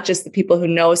 it's not just the people who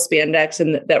know spandex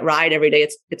and that ride every day.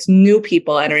 It's new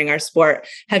people entering our sport.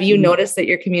 Have you noticed that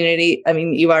your community,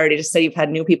 you already just said you've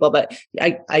had new people, but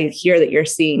I hear that you're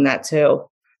seeing that too.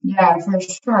 Yeah, for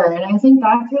sure. And I think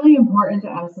that's really important to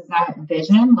us is that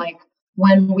vision. Like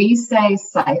when we say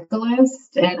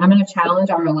cyclist, and I'm going to challenge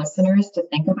our listeners to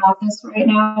think about this right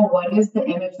now, what is the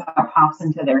image that pops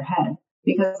into their head?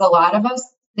 Because a lot of us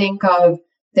think of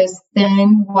this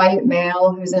thin white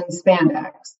male who's in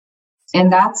spandex. And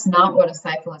that's not what a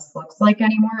cyclist looks like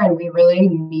anymore. And we really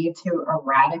need to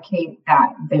eradicate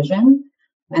that vision.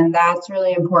 And that's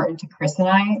really important to Chris and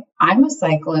I. I'm a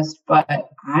cyclist, but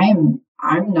I'm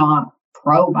not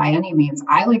pro by any means.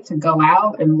 I like to go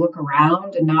out and look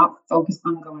around and not focus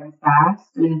on going fast.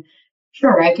 And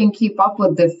sure, I can keep up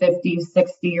with the 50,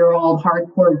 60-year-old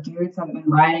hardcore dudes I've been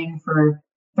riding for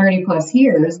 30 plus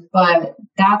years, but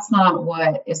that's not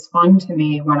what is fun to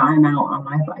me when I'm out on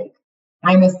my bike.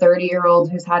 I'm a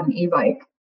 30-year-old who's had an e-bike.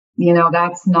 You know,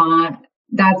 that's not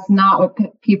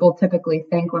what people typically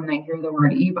think when they hear the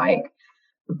word e-bike.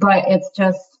 But it's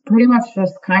just pretty much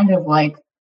just kind of like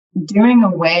doing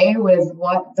away with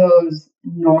what those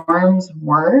norms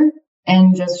were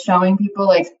and just showing people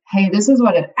like, hey, this is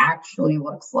what it actually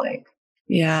looks like.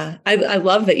 Yeah. I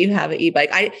love that you have an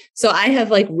e-bike. I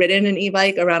have like ridden an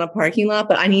e-bike around a parking lot,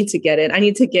 but I need to get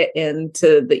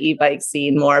into the e-bike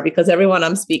scene more, because everyone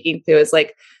I'm speaking to is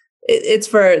like, it's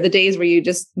for the days where you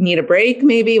just need a break,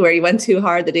 maybe where you went too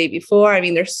hard the day before. I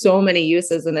mean, there's so many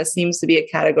uses, and this seems to be a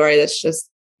category that's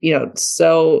just, you know,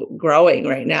 so growing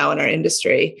right now in our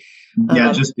industry.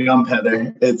 Yeah, just jump,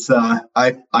 Heather. It's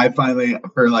I finally,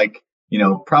 for like, you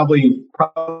know, probably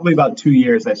about 2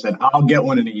 years, I said, I'll get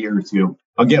one in a year or two.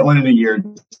 And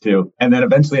then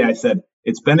eventually I said,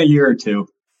 it's been a year or two,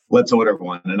 let's order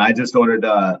one. And I just ordered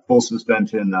a full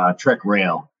suspension Trek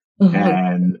Rail. Mm-hmm.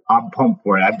 And I'm pumped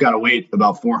for it. I've got to wait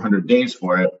about 400 days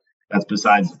for it. That's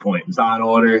besides the point. It's on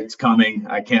order. It's coming.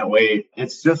 I can't wait.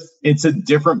 It's a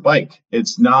different bike.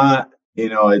 It's not, you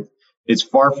know, it's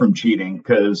far from cheating,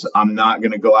 because I'm not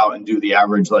going to go out and do the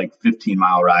average like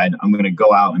 15-mile ride. I'm going to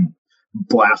go out and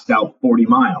blast out 40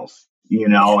 miles, you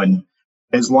know, and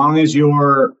as long as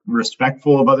you're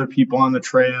respectful of other people on the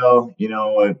trail, you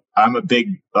know, I'm a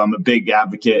big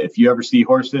advocate. If you ever see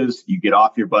horses, you get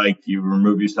off your bike, you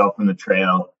remove yourself from the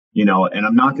trail, you know, and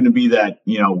I'm not going to be that,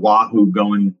 you know, wahoo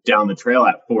going down the trail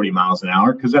at 40 miles an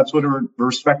hour, because that's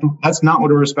not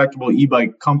what a respectable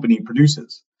e-bike company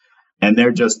produces. And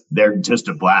they're just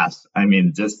a blast. I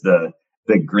mean, just the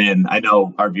grin. I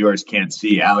know our viewers can't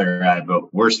see Allie or I,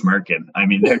 but we're smirking. I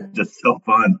mean, they're just so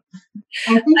fun.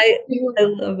 I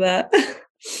love that.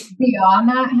 Beyond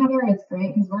that, Heather, it's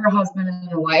great because we're a husband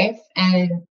and a wife,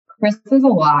 and Chris is a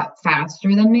lot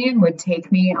faster than me and would take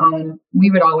me on.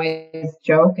 We would always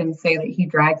joke and say that he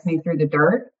drags me through the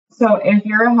dirt. So if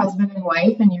you're a husband and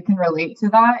wife and you can relate to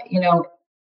that, you know,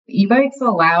 e-bikes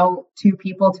allow two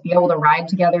people to be able to ride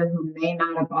together who may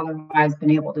not have otherwise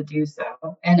been able to do so.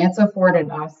 And it's afforded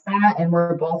us that, and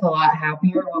we're both a lot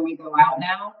happier when we go out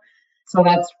now. So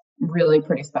that's really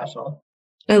pretty special.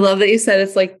 I love that you said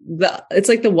it's like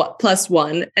the plus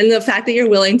one. And the fact that you're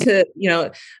willing to, you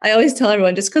know, I always tell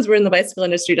everyone, just because we're in the bicycle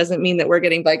industry doesn't mean that we're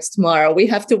getting bikes tomorrow. We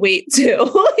have to wait too. You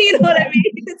know what I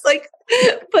mean? It's like,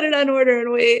 put it on order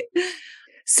and wait.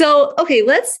 So, okay,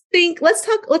 let's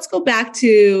go back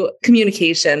to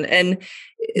communication. And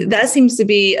that seems to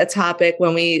be a topic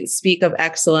when we speak of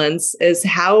excellence, is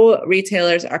how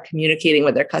retailers are communicating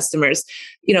with their customers.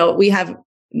 You know, we have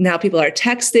now people are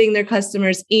texting their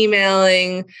customers,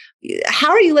 emailing. How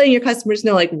are you letting your customers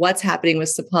know like what's happening with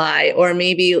supply, or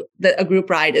maybe that a group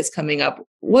ride is coming up?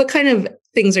 What kind of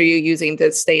things are you using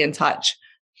to stay in touch?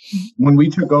 When we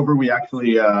took over, we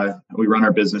actually we run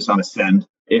our business on Ascend.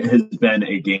 It has been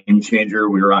a game changer.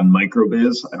 We were on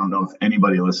Microbiz. I don't know if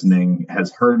anybody listening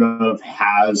has heard of,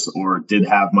 has, or did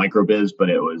have Microbiz, but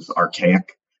it was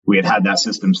archaic. We had that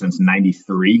system since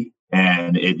 '93,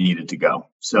 and it needed to go.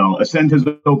 So Ascend has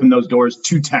opened those doors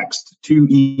to text, to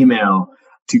email,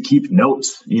 to keep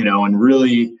notes, you know, and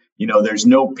really, you know, there's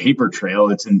no paper trail.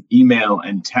 It's an email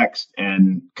and text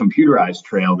and computerized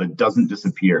trail that doesn't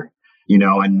disappear, you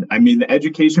know. And I mean, the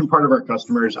education part of our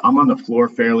customers, I'm on the floor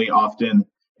fairly often,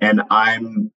 and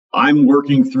I'm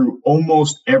working through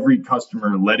almost every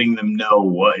customer, letting them know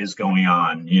what is going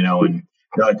on, you know, and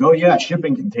they're like, oh yeah,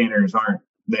 shipping containers aren't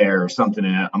there or something.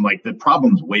 And I'm like, the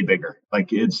problem's way bigger.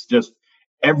 Like, it's just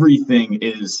everything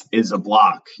is a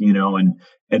block, you know,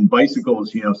 and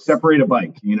bicycles, you know, separate a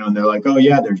bike, you know, and they're like, oh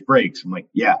yeah, there's brakes. I'm like,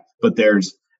 yeah, but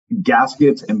there's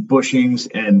gaskets and bushings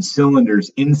and cylinders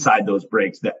inside those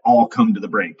brakes that all come to the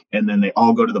brake, and then they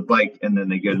all go to the bike, and then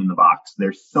they get in the box.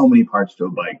 There's so many parts to a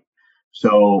bike.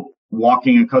 So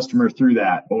walking a customer through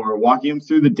that, or walking them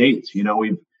through the dates, you know,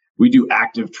 we do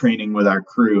active training with our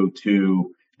crew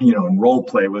to, you know, and role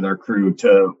play with our crew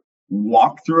to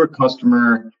walk through a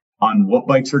customer on what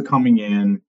bikes are coming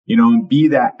in, you know, and be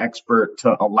that expert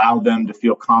to allow them to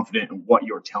feel confident in what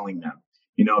you're telling them.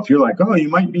 You know, if you're like, oh, you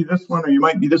might be this one or you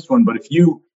might be this one, but if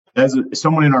you, as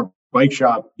someone in our bike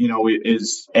shop, you know,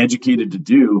 is educated to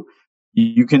do,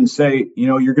 you can say, you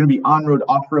know, you're going to be on-road,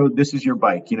 off-road. This is your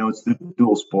bike. You know, it's the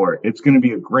dual sport. It's going to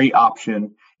be a great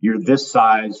option. You're this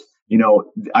size.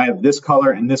 I have this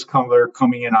color and this color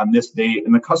coming in on this date,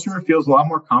 and the customer feels a lot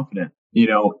more confident,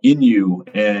 in you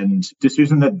and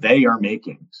decision that they are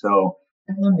making. So,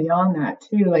 and then beyond that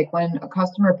too, like when a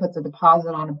customer puts a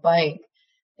deposit on a bike,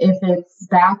 if it's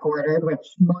back ordered, which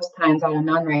most times out of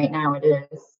none right now it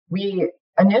is,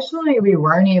 Initially, we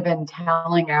weren't even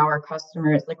telling our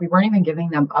customers, we weren't even giving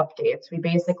them updates. We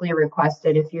basically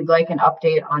requested, if you'd like an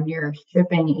update on your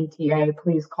shipping ETA,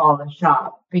 please call the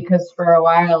shop. Because for a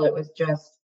while, it was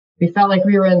just, we felt like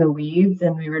we were in the weeds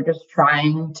and we were just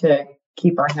trying to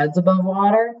keep our heads above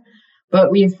water.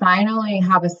 But we finally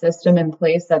have a system in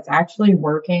place that's actually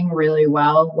working really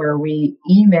well, where we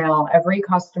email every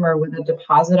customer with a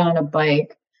deposit on a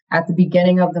bike at the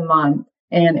beginning of the month.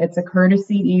 And it's a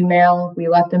courtesy email. We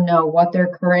let them know what their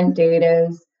current date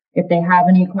is. If they have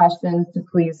any questions, to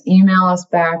please email us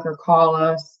back or call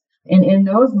us. And in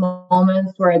those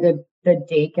moments where the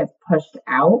date gets pushed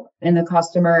out and the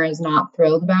customer is not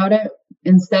thrilled about it,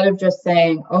 instead of just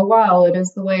saying, oh, well, it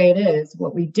is the way it is,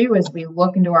 what we do is we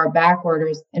look into our back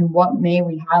orders and what may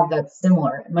we have that's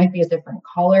similar. It might be a different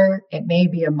color. It may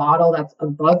be a model that's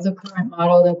above the current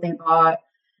model that they bought,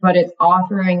 but it's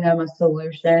offering them a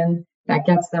solution that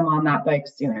gets them on that bike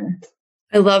sooner.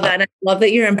 I love that. And I love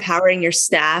that you're empowering your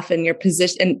staff and your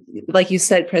position. And like you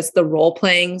said, Chris, the role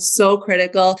playing, so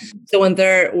critical. So when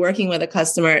they're working with a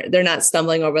customer, they're not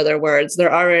stumbling over their words. They've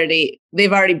already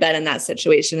been in that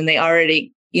situation and they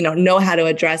already, know how to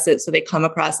address it. So they come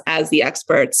across as the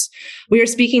experts. We were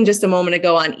speaking just a moment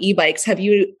ago on e-bikes. Are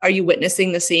you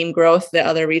witnessing the same growth that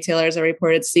other retailers are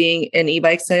reported seeing in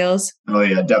e-bike sales? Oh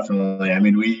yeah, definitely. I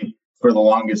mean, for the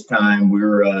longest time, we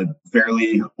were a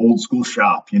fairly old school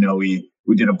shop.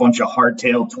 We did a bunch of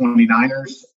hardtail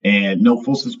 29ers and no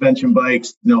full suspension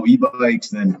bikes, no e-bikes.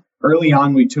 Then early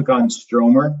on, we took on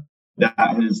Stromer. That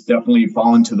has definitely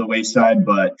fallen to the wayside,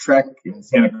 but Trek and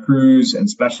Santa Cruz and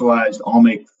Specialized all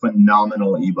make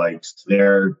phenomenal e-bikes.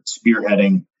 They're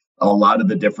spearheading a lot of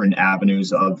the different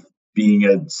avenues of being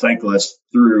a cyclist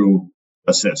through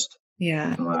assist.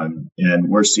 Yeah. And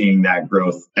we're seeing that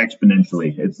growth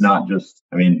exponentially. It's not just,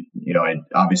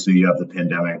 obviously you have the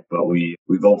pandemic, but we've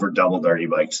over doubled our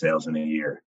e-bike sales in a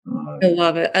year. I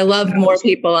love it. I love more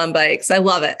people on bikes. I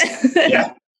love it.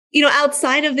 Yeah.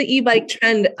 Outside of the e-bike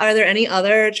trend, are there any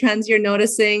other trends you're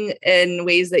noticing in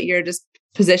ways that you're just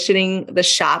positioning the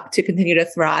shop to continue to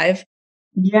thrive?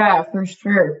 Yeah, for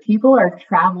sure. People are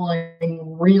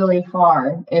traveling really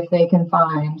far if they can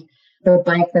find the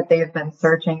bike that they've been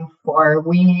searching for.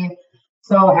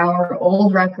 So our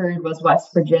old record was West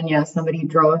Virginia. Somebody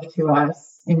drove to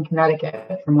us in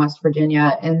Connecticut from West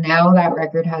Virginia. And now that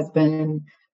record has been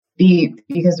beat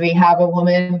because we have a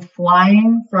woman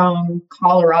flying from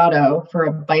Colorado for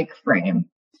a bike frame.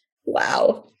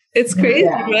 Wow. It's crazy,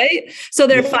 right? So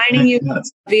they're finding you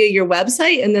via your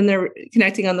website and then they're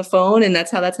connecting on the phone, and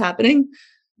that's how that's happening?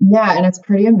 Yeah. And it's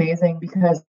pretty amazing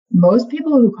because most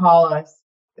people who call us,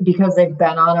 because they've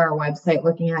been on our website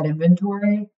looking at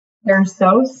inventory, they're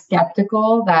so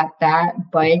skeptical that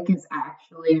bike is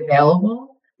actually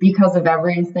available because of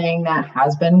everything that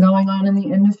has been going on in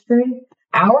the industry.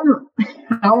 Our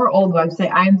old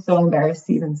website, I'm so embarrassed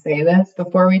to even say this,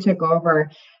 before we took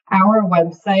over, our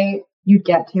website, you'd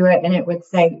get to it and it would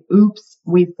say, oops,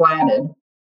 we flatted.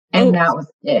 And that was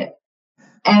it.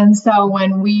 And so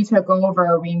when we took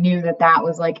over, we knew that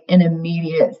was like an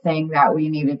immediate thing that we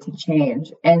needed to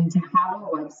change. And to have a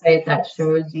website that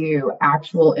shows you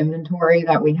actual inventory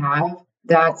that we have,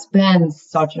 that's been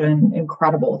such an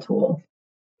incredible tool.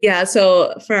 Yeah.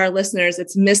 So for our listeners,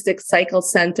 it's Mystic Cycle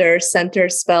Center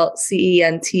spelled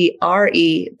CENTRE.com.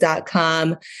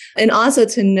 And also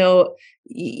to note,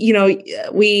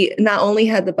 we not only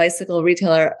had the Bicycle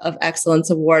Retailer of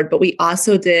Excellence Award, but we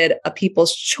also did a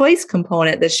People's Choice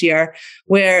component this year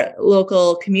where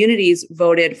local communities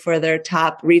voted for their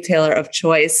top retailer of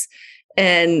choice.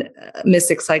 And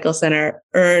Mystic Cycle Center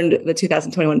earned the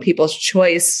 2021 People's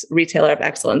Choice Retailer of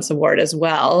Excellence Award as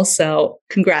well. So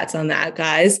congrats on that,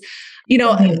 guys.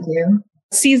 Thank you.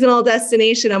 Seasonal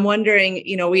destination. I'm wondering,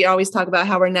 we always talk about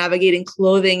how we're navigating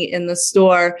clothing in the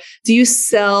store. Do you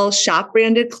sell shop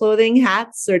branded clothing,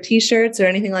 hats or t-shirts or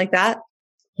anything like that?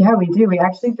 Yeah, we do. We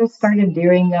actually just started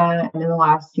doing that in the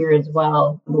last year as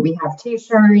well. We have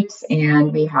t-shirts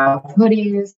and we have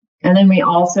hoodies. And then we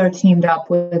also teamed up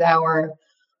with our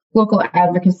local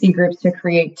advocacy groups to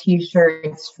create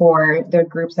t-shirts for the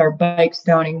groups are Bike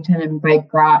Stonington and Bike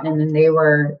Groton. And they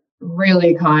were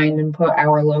really kind and put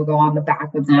our logo on the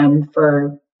back of them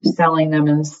for selling them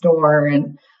in the store.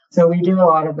 And so we do a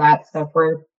lot of that stuff.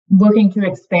 We're looking to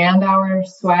expand our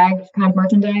swag kind of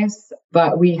merchandise,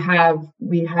 but we have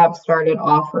started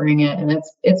offering it, and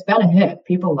it's been a hit.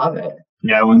 People love it.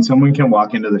 Yeah, when someone can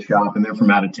walk into the shop and they're from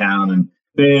out of town and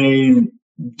they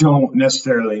don't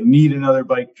necessarily need another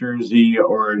bike jersey,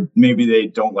 or maybe they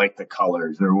don't like the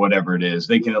colors or whatever it is,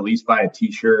 they can at least buy a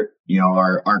t-shirt.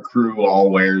 Our crew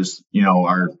all wears,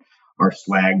 our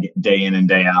swag day in and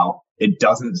day out. It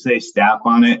doesn't say staff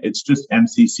on it. It's just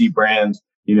MCC brands.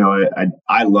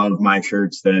 I love my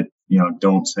shirts that,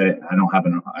 don't say, I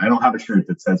don't have a shirt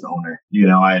that says owner.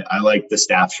 I like the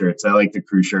staff shirts. I like the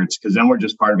crew shirts, because then we're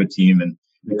just part of a team, and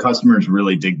the customers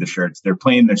really dig the shirts. They're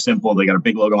plain, they're simple, they got a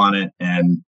big logo on it,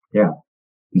 and yeah,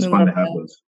 it's fun to have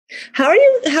those. How are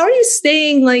you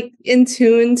staying like in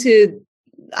tune to,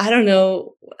 I don't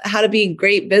know, how to be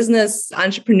great business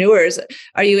entrepreneurs?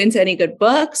 Are you into any good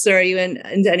books, or are you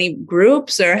into any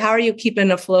groups, or how are you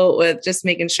keeping afloat with just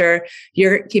making sure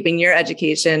you're keeping your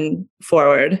education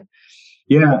forward?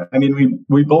 Yeah, I mean,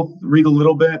 we both read a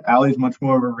little bit. Allie's much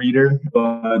more of a reader,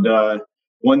 but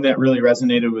one that really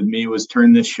resonated with me was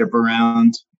Turn This Ship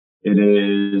Around. It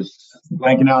is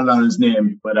blanking out on his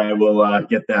name, but I will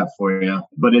get that for you.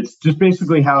 But it's just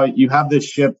basically how you have this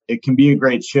ship. It can be a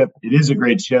great ship. It is a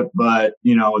great ship, but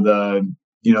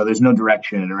there's no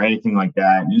direction or anything like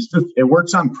that. And it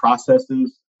works on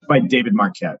processes. By David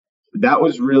Marquette. That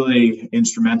was really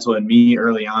instrumental in me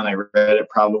early on. I read it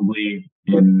probably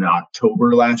in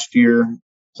October last year.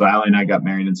 So Allie and I got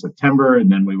married in September,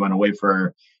 and then we went away for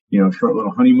our short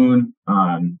little honeymoon.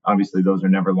 Obviously, those are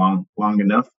never long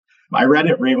enough. I read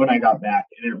it right when I got back,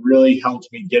 and it really helped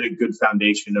me get a good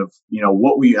foundation of,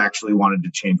 what we actually wanted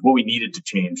to change, what we needed to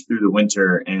change through the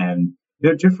winter. And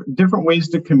there are different ways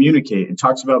to communicate. It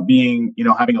talks about being,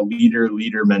 having a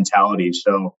leader mentality.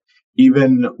 So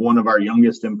even one of our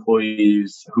youngest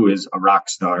employees, who is a rock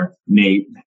star, Nate,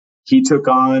 he took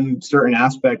on certain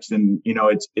aspects, and,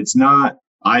 it's not,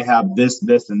 I have this,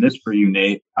 and this for you,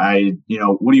 Nate.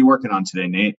 What are you working on today,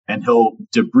 Nate? And he'll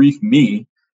debrief me.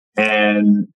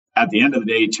 And at the end of the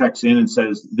day, he checks in and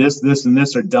says, this, and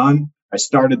this are done. I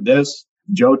started this.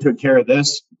 Joe took care of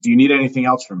this. Do you need anything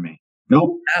else from me?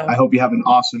 Nope. Oh. I hope you have an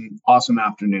awesome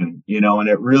afternoon. And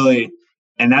it really,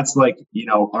 and that's like,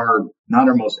 not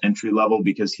our most entry level,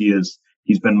 because he's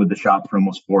been with the shop for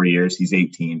almost 4 years. He's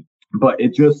 18, but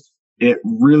it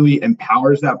really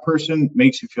empowers that person,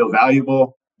 makes you feel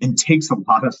valuable, and takes a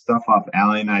lot of stuff off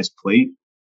Allie and I's plate.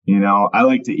 I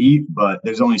like to eat, but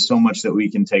there's only so much that we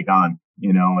can take on,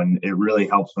 and it really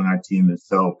helps when our team is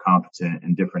so competent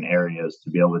in different areas to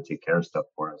be able to take care of stuff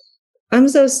for us. I'm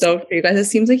so stoked for you guys. It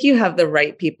seems like you have the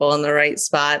right people in the right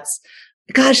spots.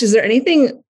 Gosh, is there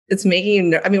anything that's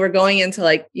making you, we're going into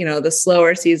the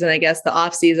slower season, I guess, the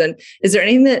off season. Is there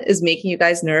anything that is making you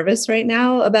guys nervous right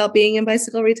now about being in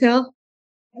bicycle retail?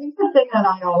 I think the thing that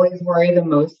I always worry the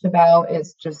most about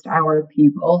is just our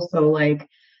people. So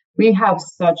we have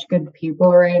such good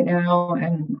people right now,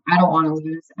 and I don't want to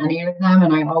lose any of them.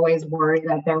 And I always worry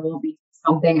that there will be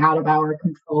something out of our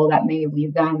control that may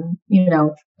lead them,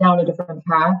 down a different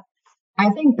path. I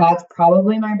think that's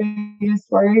probably my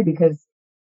biggest worry, because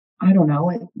I don't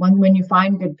know, when you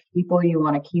find good people, you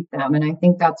want to keep them. And I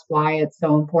think that's why it's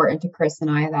so important to Chris and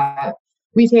I that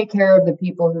we take care of the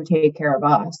people who take care of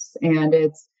us. And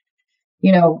it's,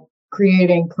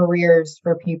 creating careers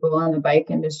for people in the bike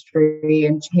industry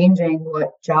and changing what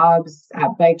jobs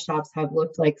at bike shops have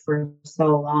looked like for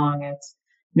so long. It's,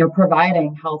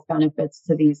 providing health benefits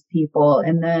to these people,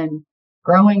 and then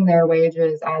growing their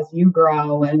wages as you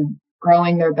grow, and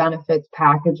growing their benefits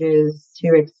packages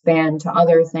to expand to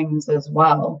other things as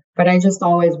well. But I just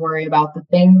always worry about the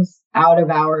things out of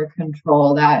our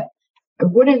control that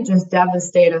wouldn't just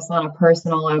devastate us on a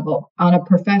personal level, on a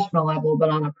professional level, but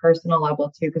on a personal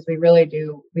level too, because we really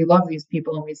do. We love these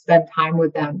people, and we spend time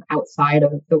with them outside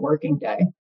of the working day.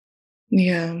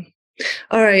 Yeah.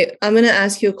 All right. I'm going to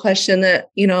ask you a question that,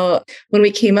 when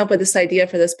we came up with this idea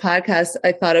for this podcast,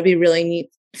 I thought it'd be really neat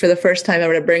for the first time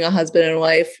ever to bring a husband and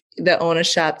wife that own a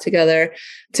shop together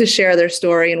to share their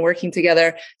story and working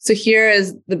together. So here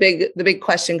is the big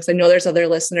question, because I know there's other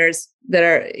listeners that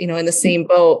are, in the same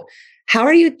boat. How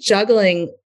are you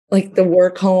juggling the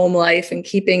work home life and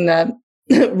keeping the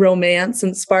romance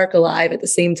and spark alive at the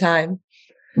same time?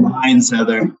 Lines,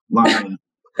 Heather. Lines.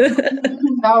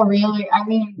 No, really.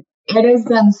 It has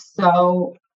been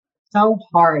so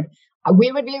hard.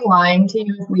 We would be lying to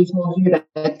you if we told you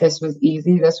that this was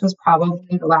easy. This was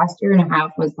probably the last year and a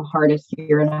half was the hardest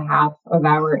year and a half of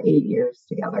our 8 years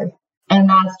together. And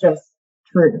that's just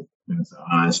truth. It's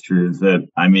honest truth.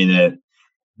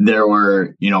 there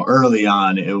were, early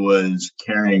on, it was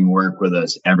carrying work with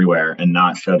us everywhere and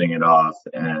not shutting it off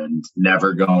and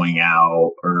never going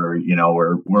out, or,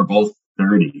 we're both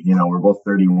 30, we're both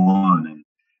 31, and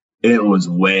it was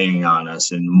weighing on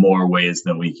us in more ways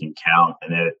than we can count.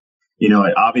 And it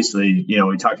obviously,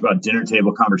 we talked about dinner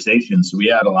table conversations. So we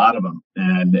had a lot of them,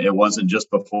 and it wasn't just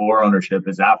before ownership,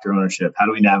 it's after ownership. How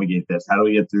do we navigate this? How do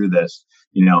we get through this?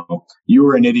 You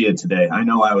were an idiot today. I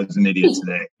know I was an idiot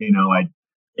today.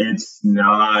 It's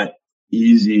not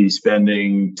easy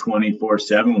spending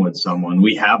 24/7 with someone.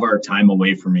 We have our time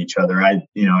away from each other. I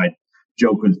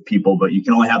joke with people, but you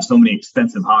can only have so many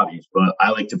expensive hobbies, but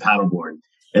I like to paddleboard.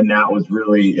 And that was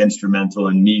really instrumental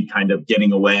in me kind of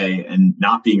getting away and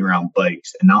not being around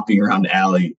bikes and not being around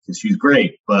Allie, because she's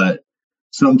great. But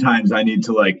sometimes I need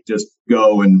to just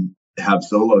go and have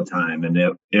solo time. And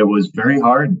it was very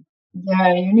hard. Yeah,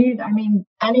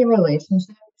 any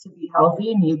relationship to be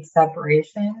healthy needs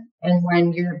separation. And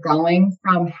when you're going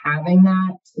from having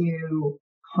that to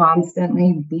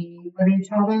constantly be with each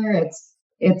other,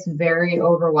 it's very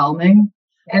overwhelming.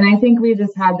 And I think we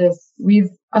just had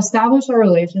we've established our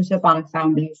relationship on a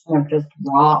foundation of just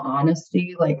raw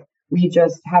honesty. We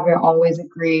just haven't always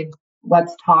agreed,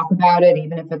 let's talk about it,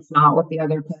 even if it's not what the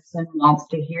other person wants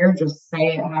to hear, just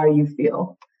say it how you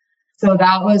feel. So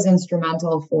that was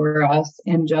instrumental for us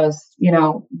in just,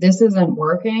 this isn't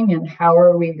working, and how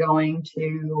are we going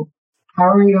to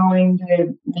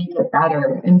make it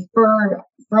better? And for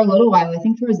a little while, I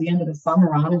think towards the end of the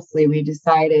summer, honestly, we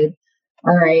decided,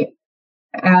 all right,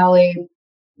 Allie,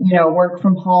 work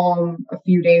from home a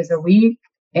few days a week,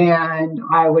 and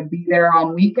I would be there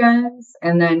on weekends.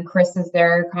 And then Chris is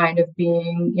there kind of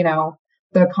being,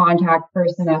 the contact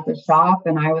person at the shop,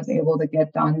 and I was able to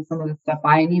get done some of the stuff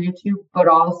I needed to, but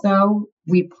also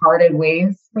we parted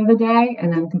ways for the day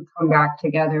and then could come back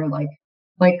together like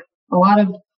a lot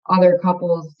of other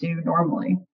couples do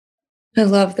normally. I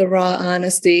love the raw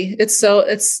honesty. It's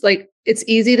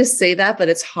easy to say that, but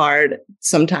it's hard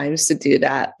sometimes to do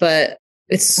that. But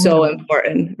it's so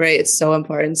important, right? It's so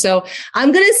important. So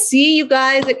I'm going to see you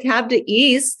guys at Cabot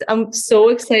East. I'm so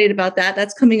excited about that.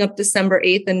 That's coming up December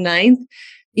 8th and 9th.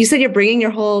 You said you're bringing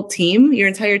your whole team, your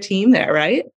entire team there,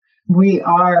 right? We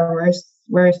are.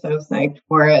 We're so psyched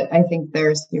for it. I think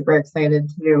they're super excited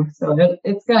too. So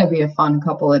it's going to be a fun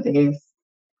couple of days.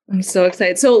 I'm so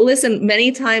excited. So listen,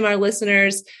 many times our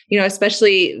listeners,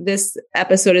 especially this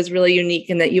episode is really unique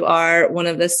in that you are one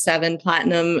of the 7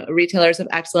 platinum retailers of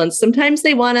excellence. Sometimes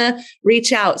they want to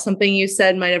reach out. Something you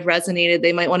said might have resonated.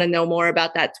 They might want to know more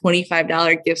about that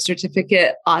 $25 gift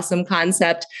certificate. Awesome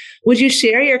concept. Would you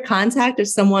share your contact if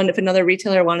another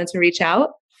retailer wanted to reach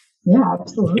out? Yeah,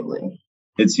 absolutely.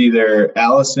 It's either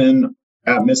Allison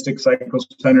at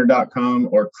mysticcyclecenter.com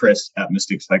or Chris at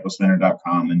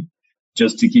mysticcyclecenter.com. And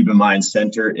just to keep in mind,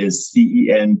 center is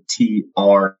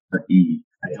CENTRE.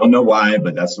 I don't know why,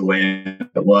 but that's the way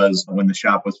it was when the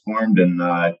shop was formed. And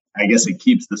I guess it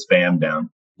keeps the spam down.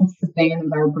 That's the bane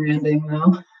of our branding,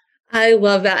 though. I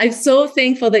love that. I'm so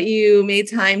thankful that you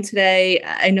made time today.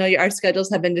 I know our schedules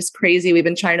have been just crazy. We've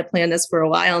been trying to plan this for a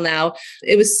while now.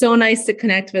 It was so nice to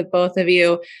connect with both of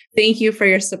you. Thank you for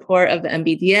your support of the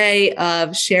MBDA,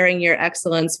 of sharing your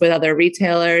excellence with other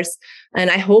retailers. And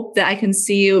I hope that I can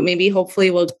see you. Hopefully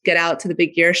we'll get out to the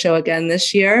Big Gear Show again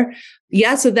this year.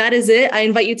 Yeah, so that is it. I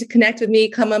invite you to connect with me.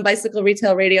 Come on Bicycle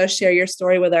Retail Radio, share your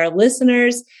story with our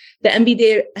listeners. The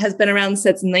MBDA has been around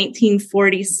since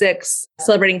 1946,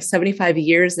 celebrating 75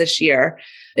 years this year.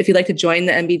 If you'd like to join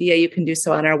the MBDA, you can do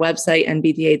so on our website,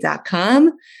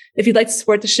 nbda.com. If you'd like to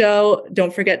support the show,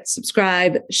 don't forget to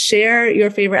subscribe, share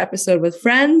your favorite episode with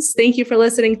friends. Thank you for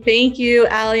listening. Thank you,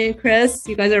 Allie and Chris.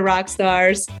 You guys are rock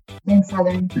stars. Thanks,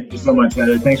 Heather. Thank you so much,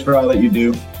 Heather. Thanks for all that you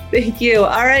do. Thank you.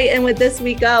 All right. And with this,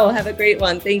 we go. Have a great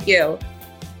one. Thank you.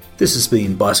 This has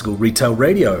been Bicycle Retail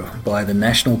Radio by the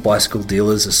National Bicycle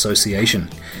Dealers Association.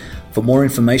 For more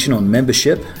information on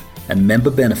membership and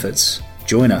member benefits,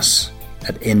 join us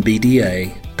at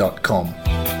nbda.com.